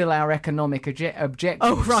fulfill our economic objectives.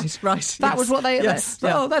 Oh, right. That was what they... Yes.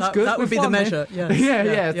 Oh, that's good. That would be the measure.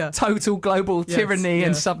 Yes. Yeah. Total global tyranny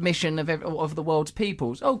and submission of the world's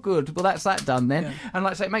peoples. Oh, good. Well, that's that done then. Yeah. And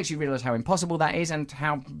like I say, it makes you realise how impossible that is and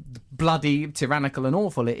how bloody, tyrannical and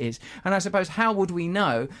awful it is. And I suppose, how would we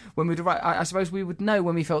know when we'd arrive? I suppose we would know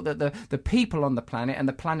when we felt that the people on the planet and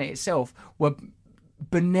the planet itself were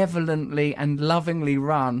benevolently and lovingly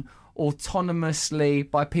run autonomously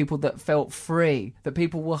by people that felt free, that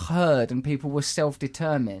people were heard and people were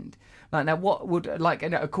self-determined. Like, now, what would,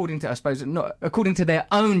 according to, I suppose, not according to their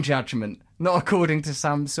own judgment, not according to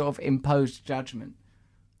some sort of imposed judgment.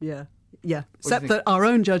 Yeah. Except that our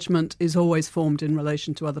own judgment is always formed in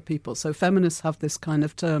relation to other people. So feminists have this kind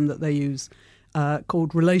of term that they use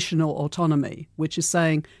called relational autonomy, which is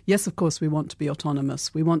saying, yes, of course, we want to be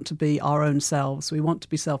autonomous. We want to be our own selves. We want to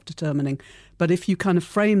be self-determining. But if you kind of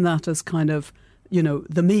frame that as kind of,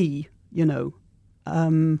 the me,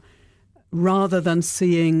 rather than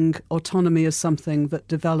seeing autonomy as something that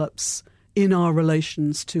develops in our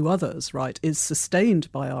relations to others, right, is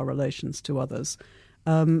sustained by our relations to others,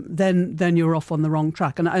 then you're off on the wrong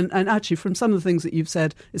track. And actually, from some of the things that you've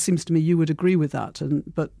said, it seems to me you would agree with that.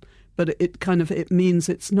 But it means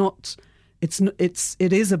it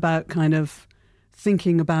is about kind of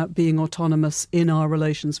thinking about being autonomous in our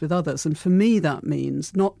relations with others. And for me, that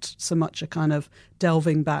means not so much a kind of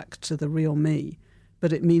delving back to the real me,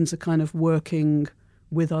 but it means a kind of working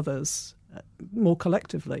with others more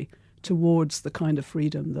collectively towards the kind of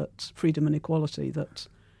freedom and equality that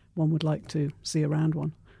one would like to see around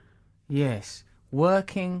one. Yes,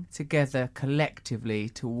 working together collectively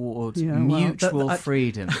towards mutual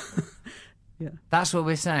freedom. Yeah. That's what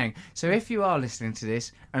we're saying. So if you are listening to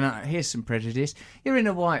this, and here's some prejudice, you're in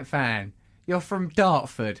a white van, you're from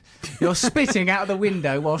Dartford, you're spitting out the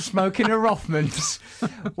window while smoking a Rothmans,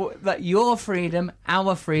 that your freedom,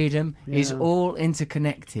 our freedom, is all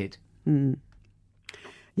interconnected. Mm.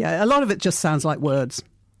 Yeah, a lot of it just sounds like words.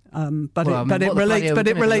 But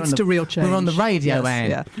it relates to real change. We're on the radio, Anne.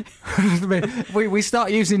 Yeah. we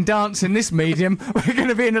start using dance in this medium, we're going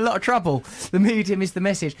to be in a lot of trouble. The medium is the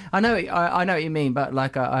message. I know what you mean, but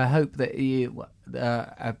I hope that you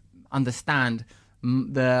understand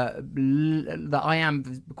that I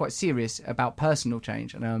am quite serious about personal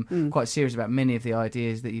change, and I'm quite serious about many of the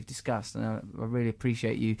ideas that you've discussed. And I really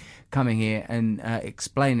appreciate you coming here and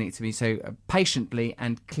explaining it to me so patiently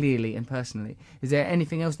and clearly and personally. Is there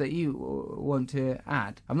anything else that you want to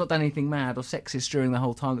add? I've not done anything mad or sexist during the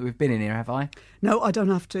whole time that we've been in here, have I? No, I don't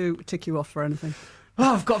have to tick you off for anything.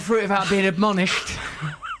 Oh, I've got through it without being admonished.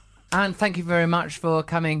 And thank you very much for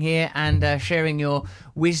coming here and sharing your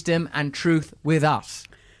wisdom and truth with us.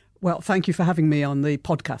 Well, thank you for having me on the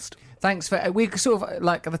podcast. Thanks for... We sort of...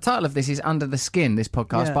 Like, the title of this is Under the Skin, this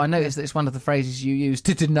podcast, but I noticed that it's one of the phrases you use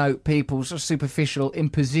to denote people's sort of superficial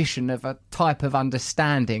imposition of a type of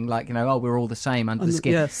understanding, like, we're all the same under the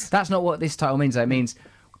skin. Yes. That's not what this title means, though. It means,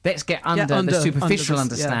 let's get under the superficial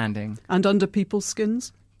understanding. Yeah. And under people's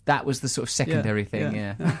skins? That was the sort of secondary thing,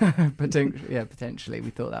 yeah. Potentially. We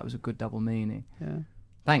thought that was a good double meaning. Yeah.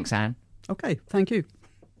 Thanks, Anne. Okay, thank you.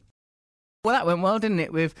 Well, that went well, didn't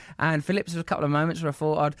it, with Anne Phillips? There were a couple of moments where I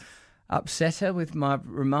thought I'd upset her with my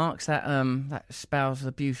remarks. That spousal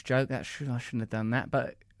abuse joke, I shouldn't have done that,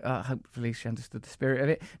 but hopefully she understood the spirit of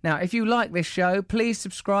it. Now, if you like this show, please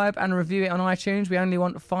subscribe and review it on iTunes. We only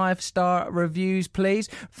want 5-star reviews, please.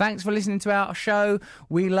 Thanks for listening to our show.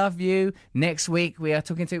 We love you. Next week, we are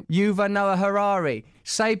talking to Yuval Noah Harari.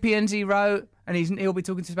 Sapiens he wrote, and he'll be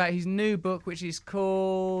talking to us about his new book, which is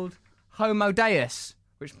called Homo Deus,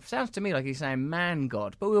 which sounds to me like he's saying man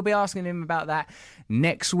God. But we'll be asking him about that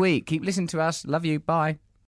next week. Keep listening to us. Love you. Bye.